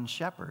 one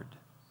shepherd.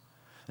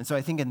 And so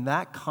I think in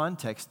that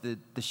context,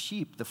 the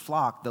sheep, the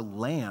flock, the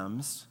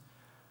lambs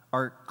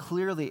are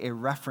clearly a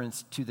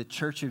reference to the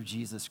church of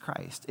Jesus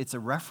Christ. It's a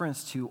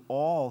reference to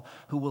all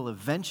who will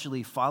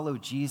eventually follow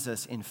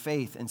Jesus in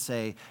faith and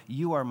say,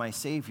 you are my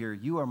Savior,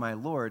 you are my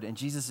Lord. And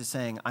Jesus is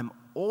saying, I'm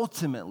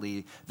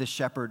ultimately the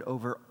shepherd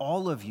over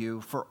all of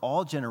you for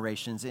all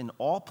generations in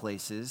all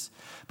places.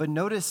 But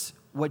notice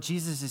what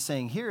Jesus is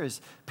saying here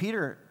is,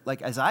 Peter,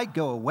 like as I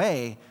go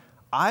away,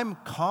 I'm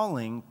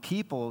calling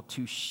people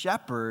to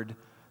shepherd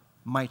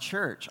my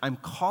church. I'm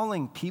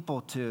calling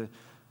people to,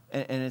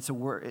 and it's a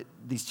word,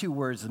 these 2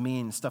 words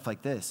mean stuff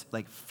like this,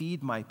 like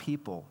feed my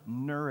people,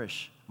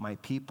 nourish my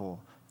people,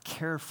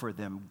 care for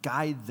them,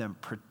 guide them,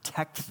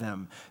 protect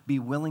them, be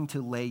willing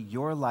to lay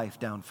your life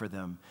down for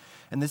them.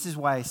 And this is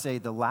why I say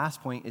the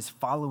last point is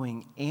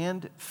following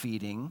and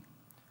feeding,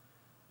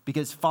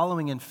 because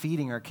following and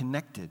feeding are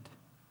connected.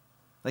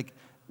 Like,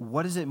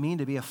 what does it mean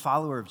to be a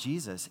follower of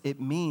Jesus?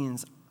 It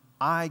means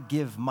I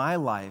give my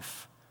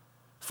life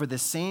for the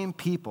same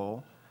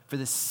people, for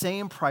the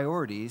same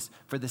priorities,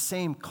 for the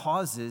same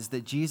causes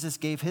that Jesus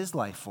gave his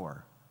life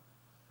for.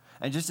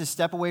 And just to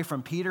step away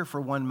from Peter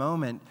for one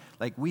moment,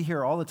 like we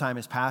hear all the time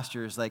as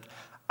pastors, like,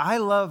 I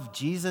love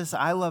Jesus,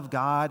 I love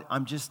God,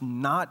 I'm just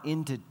not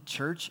into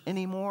church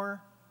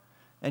anymore.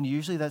 And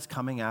usually that's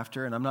coming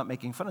after, and I'm not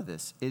making fun of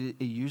this, it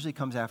usually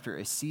comes after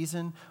a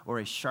season or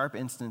a sharp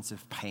instance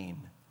of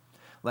pain.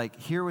 Like,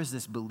 here was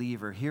this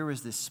believer, here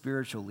was this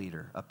spiritual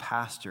leader, a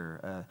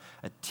pastor,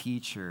 a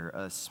teacher,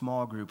 a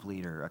small group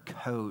leader, a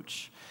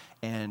coach,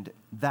 and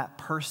that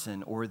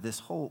person or this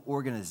whole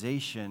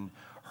organization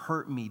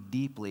hurt me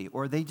deeply,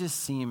 or they just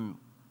seem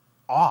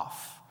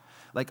off.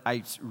 Like,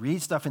 I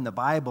read stuff in the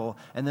Bible,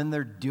 and then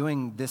they're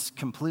doing this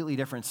completely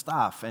different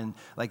stuff, and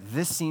like,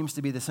 this seems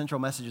to be the central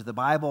message of the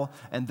Bible,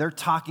 and they're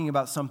talking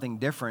about something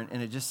different,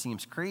 and it just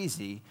seems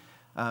crazy.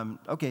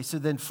 Okay, so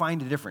then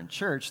find a different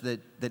church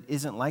that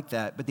isn't like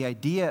that. But the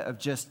idea of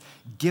just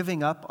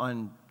giving up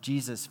on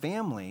Jesus'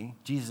 family,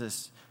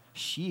 Jesus'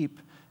 sheep,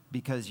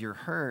 because you're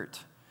hurt,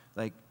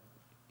 like,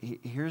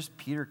 here's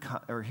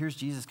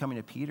Jesus coming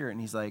to Peter,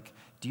 and he's like,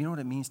 do you know what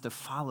it means to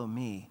follow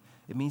me?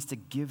 It means to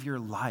give your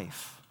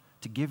life,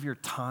 to give your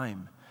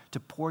time, to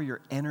pour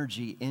your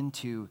energy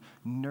into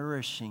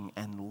nourishing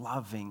and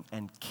loving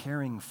and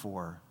caring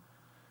for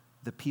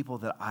the people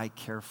that I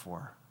care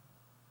for.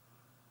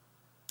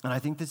 And I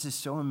think this is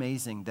so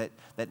amazing that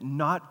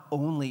not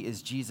only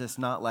is Jesus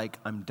not like,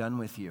 I'm done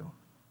with you.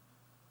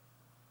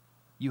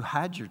 You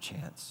had your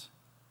chance.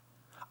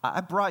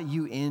 I brought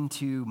you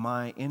into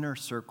my inner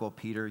circle,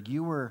 Peter.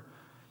 You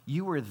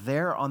were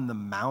there on the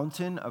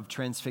mountain of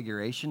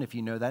transfiguration, if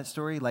you know that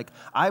story. Like,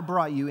 I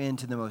brought you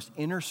into the most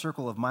inner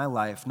circle of my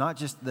life, not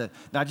just the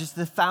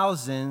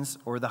thousands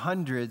or the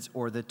hundreds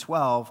or the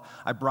 12.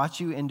 I brought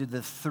you into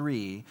the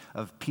 3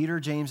 of Peter,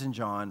 James, and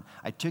John.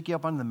 I took you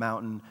up on the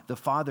mountain. The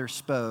Father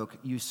spoke.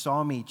 You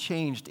saw me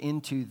changed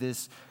into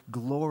this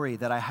glory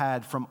that I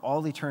had from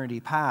all eternity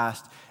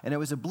past. And it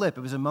was a blip.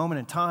 It was a moment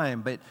in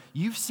time. But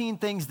you've seen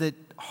things that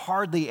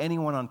hardly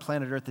anyone on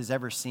planet Earth has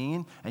ever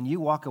seen. And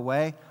you walk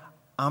away,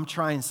 I'm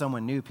trying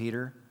someone new,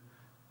 Peter.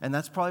 And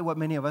that's probably what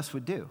many of us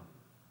would do.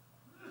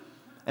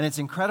 And it's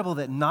incredible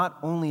that not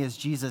only is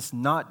Jesus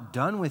not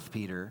done with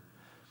Peter,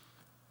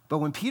 but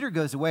when Peter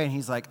goes away and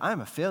he's like, I'm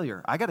a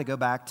failure. I got to go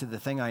back to the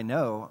thing I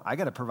know. I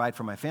got to provide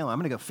for my family. I'm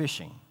going to go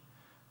fishing.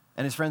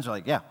 And his friends are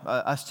like, yeah,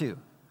 us too.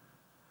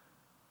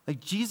 Like,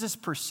 Jesus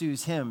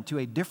pursues him to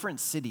a different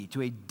city,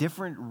 to a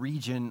different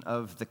region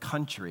of the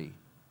country,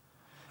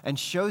 and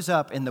shows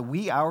up in the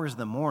wee hours of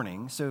the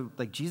morning. So,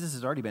 like, Jesus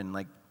has already been,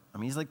 like,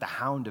 he's like the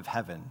hound of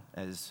heaven,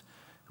 as,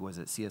 who was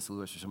it, C.S.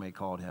 Lewis or somebody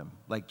called him.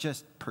 Like,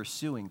 just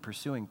pursuing.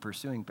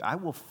 I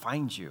will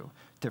find you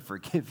to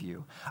forgive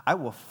you. I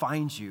will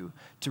find you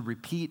to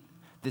repeat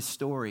this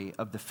story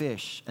of the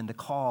fish and the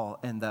call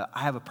and I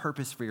have a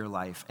purpose for your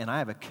life, and I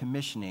have a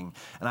commissioning,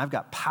 and I've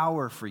got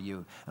power for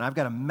you, and I've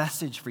got a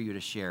message for you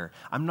to share.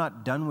 I'm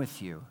not done with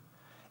you.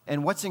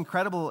 And what's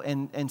incredible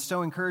and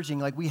so encouraging,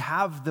 like, we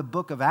have the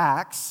book of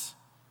Acts,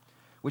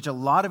 which a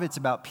lot of it's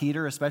about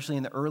Peter, especially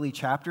in the early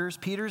chapters.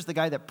 Peter's the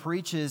guy that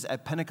preaches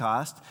at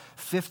Pentecost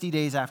 50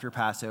 days after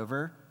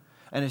Passover.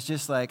 And it's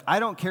just like, I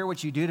don't care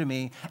what you do to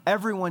me.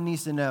 Everyone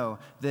needs to know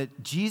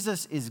that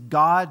Jesus is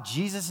God.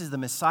 Jesus is the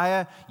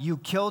Messiah. You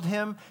killed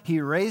him. He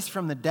raised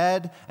from the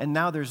dead. And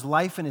now there's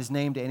life in his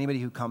name to anybody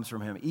who comes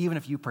from him. Even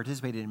if you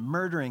participated in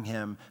murdering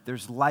him,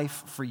 there's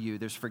life for you.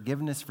 There's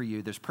forgiveness for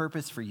you. There's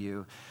purpose for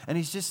you. And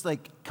he's just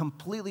like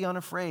completely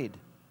unafraid.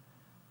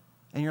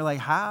 And you're like,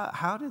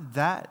 how did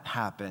that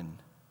happen?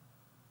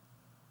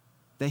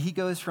 That he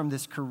goes from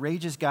this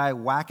courageous guy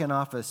whacking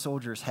off a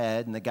soldier's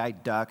head, and the guy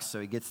ducks,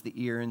 so he gets the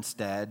ear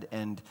instead,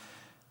 and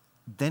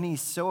then he's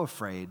so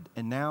afraid,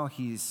 and now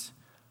he's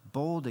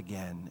bold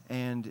again.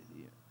 And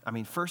I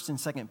mean, 1st and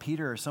 2nd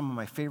Peter are some of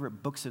my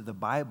favorite books of the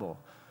Bible,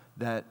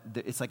 that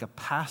it's like a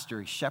pastor,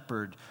 a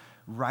shepherd,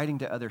 writing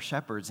to other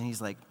shepherds, and he's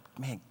like,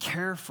 man,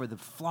 care for the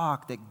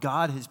flock that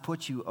God has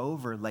put you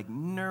over. Like,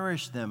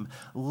 nourish them,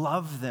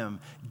 love them,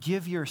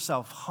 give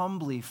yourself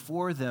humbly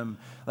for them.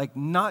 Like,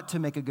 not to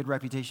make a good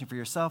reputation for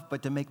yourself,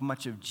 but to make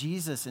much of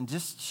Jesus and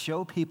just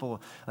show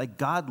people, like,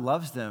 God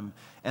loves them.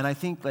 And I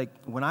think, like,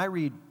 when I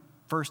read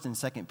 1st and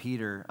 2nd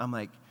Peter, I'm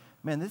like,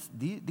 man,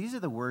 these are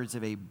the words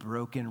of a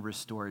broken,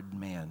 restored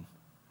man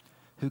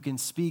who can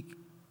speak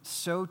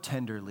so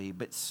tenderly,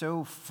 but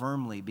so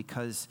firmly,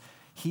 because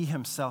he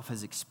himself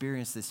has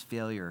experienced this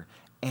failure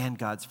and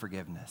God's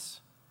forgiveness.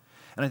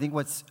 And I think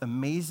what's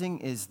amazing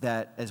is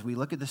that as we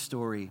look at the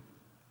story,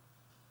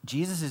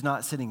 Jesus is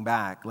not sitting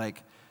back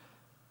like,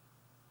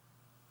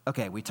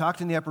 okay, we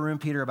talked in the upper room,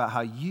 Peter, about how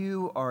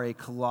you are a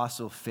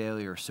colossal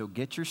failure, so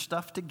get your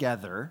stuff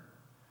together,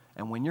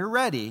 and when you're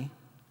ready,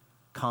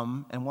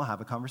 come and we'll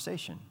have a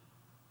conversation.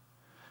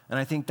 And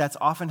I think that's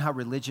often how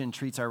religion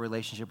treats our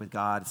relationship with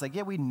God. It's like,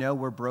 yeah, we know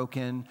we're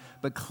broken,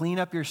 but clean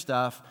up your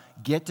stuff,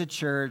 get to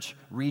church,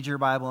 read your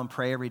Bible and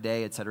pray every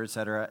day, et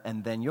cetera,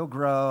 and then you'll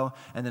grow,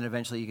 and then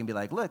eventually you can be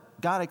like, look,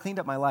 God, I cleaned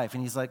up my life.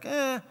 And he's like,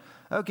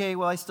 okay,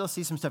 well, I still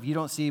see some stuff you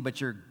don't see, but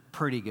you're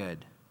pretty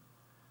good.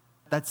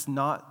 That's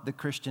not the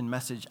Christian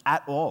message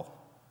at all.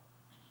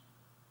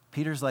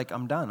 Peter's like,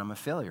 I'm done. I'm a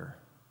failure.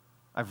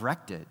 I've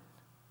wrecked it.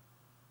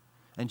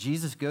 And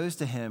Jesus goes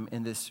to him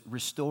in this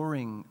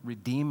restoring,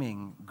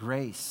 redeeming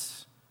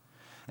grace.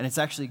 And it's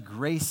actually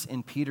grace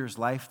in Peter's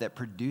life that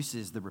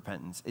produces the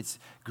repentance. It's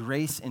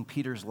grace in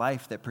Peter's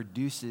life that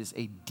produces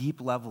a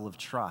deep level of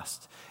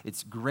trust.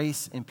 It's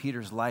grace in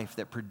Peter's life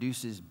that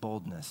produces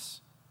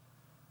boldness.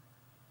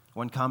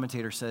 One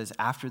commentator says,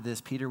 after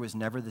this, Peter was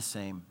never the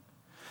same.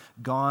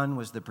 Gone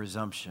was the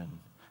presumption.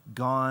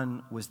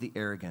 Gone was the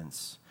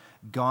arrogance.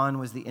 Gone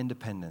was the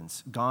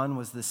independence. Gone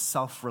was the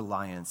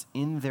self-reliance.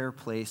 In their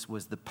place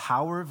was the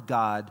power of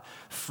God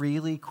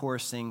freely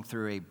coursing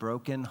through a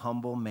broken,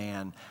 humble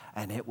man,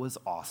 and it was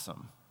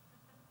awesome.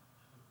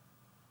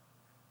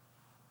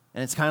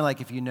 And it's kind of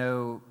like if you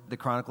know the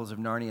Chronicles of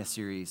Narnia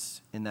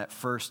series, in that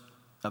first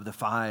of the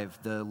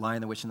 5, The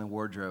Lion, the Witch, and the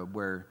Wardrobe,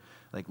 where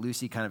like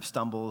Lucy kind of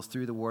stumbles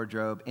through the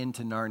wardrobe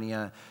into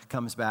Narnia,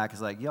 comes back,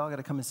 is like, y'all got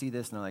to come and see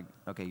this. And they're like,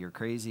 okay, you're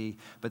crazy.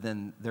 But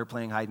then they're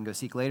playing hide and go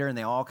seek later, and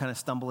they all kind of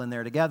stumble in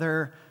there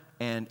together.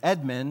 And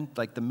Edmund,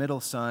 like the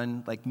middle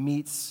son, like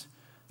meets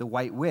the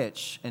White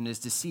Witch and is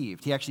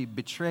deceived. He actually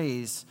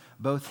betrays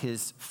both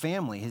his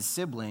family, his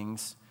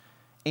siblings,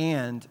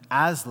 and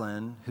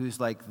Aslan, who's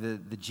like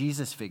the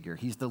Jesus figure.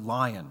 He's the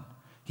lion.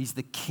 He's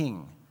the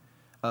king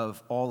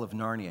of all of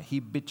Narnia. He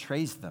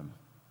betrays them.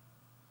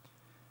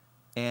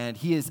 And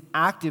he is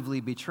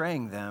actively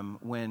betraying them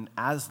when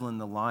Aslan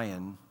the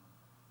lion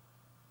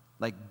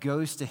like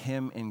goes to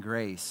him in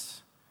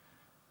grace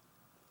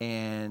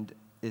and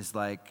is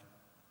like,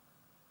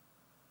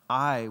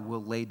 I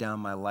will lay down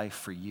my life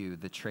for you,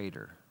 the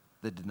traitor,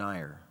 the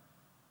denier.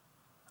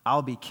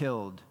 I'll be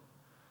killed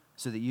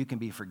so that you can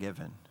be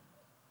forgiven.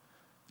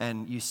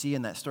 And you see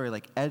in that story,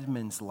 like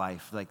Edmund's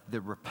life, like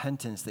the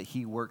repentance that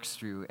he works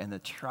through and the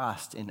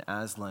trust in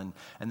Aslan,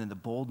 and then the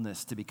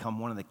boldness to become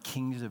one of the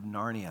kings of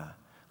Narnia,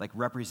 like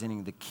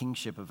representing the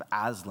kingship of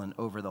Aslan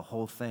over the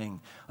whole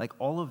thing. Like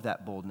all of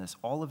that boldness,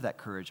 all of that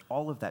courage,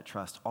 all of that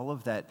trust, all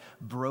of that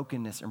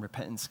brokenness and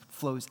repentance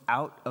flows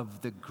out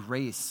of the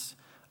grace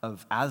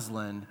of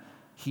Aslan.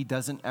 He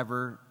doesn't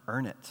ever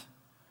earn it.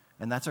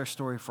 And that's our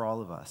story for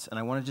all of us. And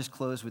I want to just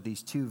close with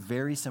these 2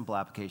 very simple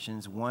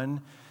applications.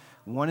 One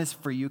is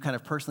for you kind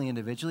of personally,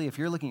 individually. If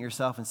you're looking at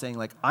yourself and saying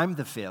like, I'm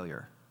the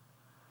failure.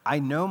 I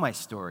know my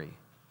story.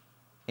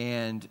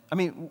 And I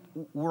mean,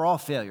 we're all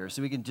failures,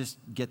 so we can just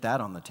get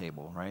that on the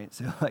table, right?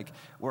 So like,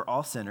 we're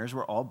all sinners,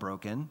 we're all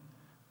broken.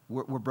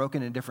 We're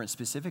broken in different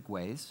specific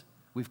ways.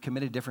 We've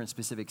committed different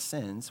specific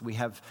sins. We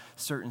have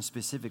certain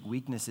specific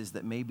weaknesses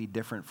that may be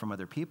different from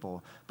other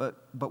people, but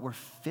we're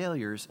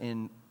failures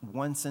in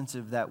one sense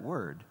of that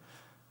word.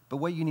 But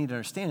what you need to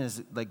understand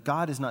is like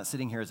God is not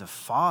sitting here as a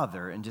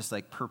father and just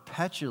like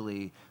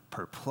perpetually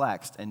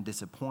perplexed and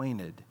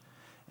disappointed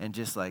and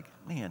just like,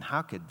 man,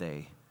 how could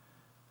they?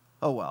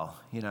 Oh, well,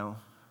 no,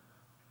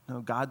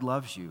 God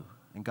loves you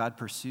and God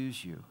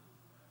pursues you.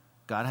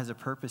 God has a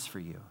purpose for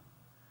you.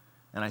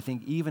 And I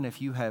think even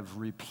if you have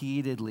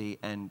repeatedly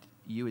and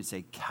you would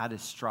say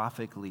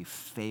catastrophically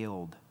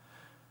failed,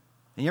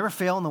 and you ever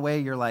fail in the way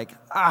you're like,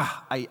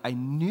 I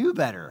knew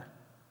better.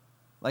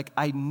 Like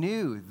I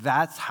knew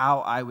that's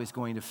how I was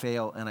going to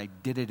fail and I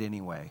did it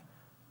anyway.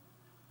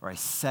 Or I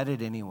said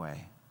it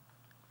anyway.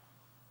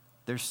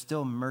 There's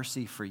still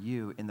mercy for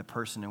you in the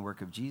person and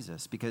work of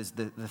Jesus, because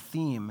the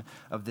theme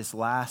of this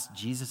last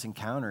Jesus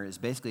encounter is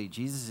basically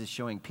Jesus is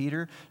showing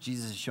Peter,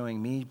 Jesus is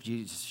showing me,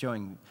 Jesus is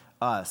showing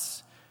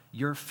us,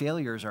 your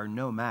failures are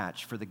no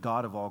match for the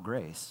God of all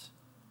grace.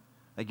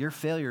 Like your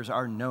failures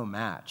are no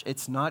match.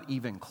 It's not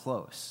even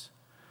close.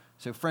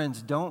 So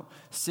friends, don't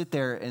sit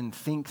there and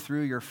think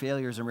through your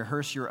failures and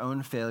rehearse your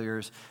own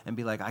failures and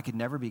be like, I could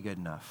never be good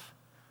enough.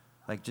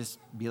 Like just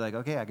be like,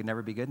 okay, I could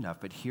never be good enough,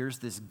 but here's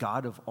this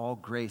God of all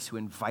grace who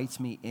invites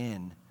me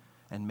in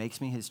and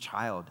makes me his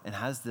child and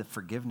has the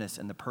forgiveness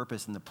and the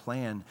purpose and the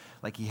plan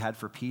like he had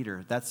for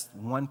Peter. That's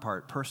one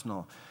part,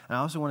 personal. And I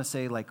also want to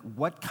say, like,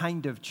 what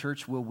kind of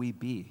church will we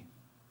be?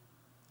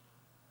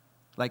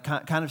 Like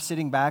kind of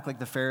sitting back like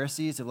the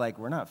Pharisees of like,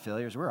 we're not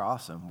failures, we're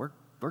awesome,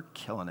 we're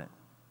killing it.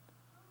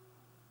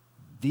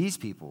 These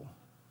people,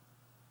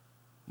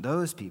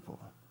 those people,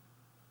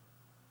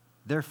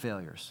 they're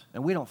failures,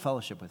 and we don't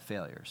fellowship with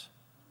failures.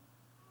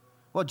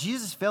 Well,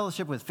 Jesus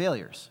fellowship with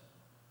failures.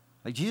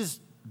 Like Jesus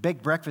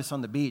baked breakfast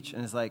on the beach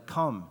and is like,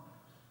 come,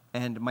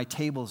 and my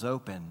table's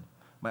open,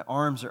 my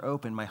arms are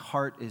open, my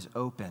heart is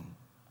open.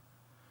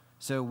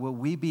 So will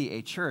we be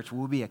a church?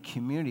 Will we be a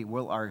community?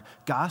 Will our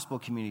gospel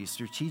communities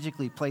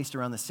strategically placed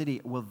around the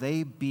city, will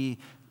they be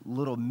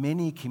little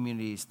mini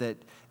communities that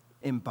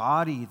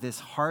embody this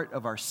heart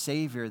of our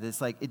Savior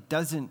that's like, it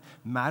doesn't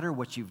matter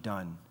what you've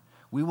done.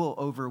 We will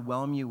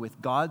overwhelm you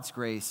with God's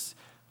grace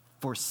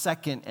for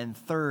second and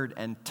third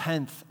and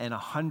 10th and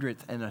 100th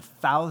and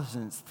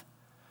 1,000th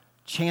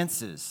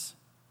chances,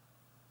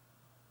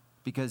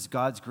 because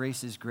God's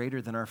grace is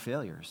greater than our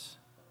failures.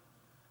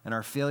 And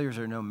our failures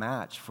are no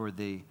match for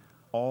the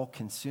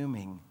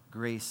all-consuming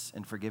grace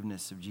and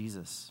forgiveness of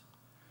Jesus.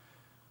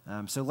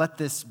 So let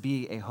this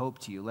be a hope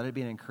to you. Let it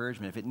be an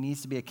encouragement. If it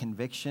needs to be a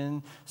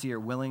conviction, so you're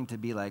willing to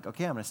be like,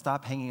 okay, I'm going to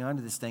stop hanging on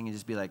to this thing and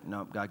just be like,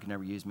 no, God could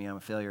never use me. I'm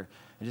a failure.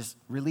 And just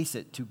release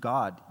it to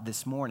God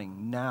this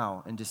morning,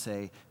 now, and just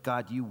say,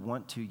 God, you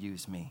want to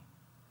use me.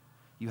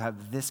 You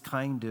have this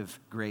kind of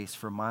grace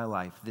for my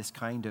life, this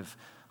kind of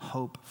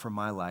hope for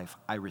my life.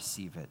 I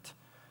receive it.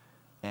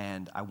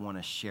 And I want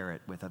to share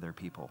it with other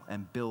people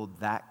and build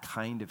that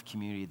kind of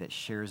community that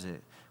shares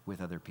it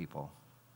with other people.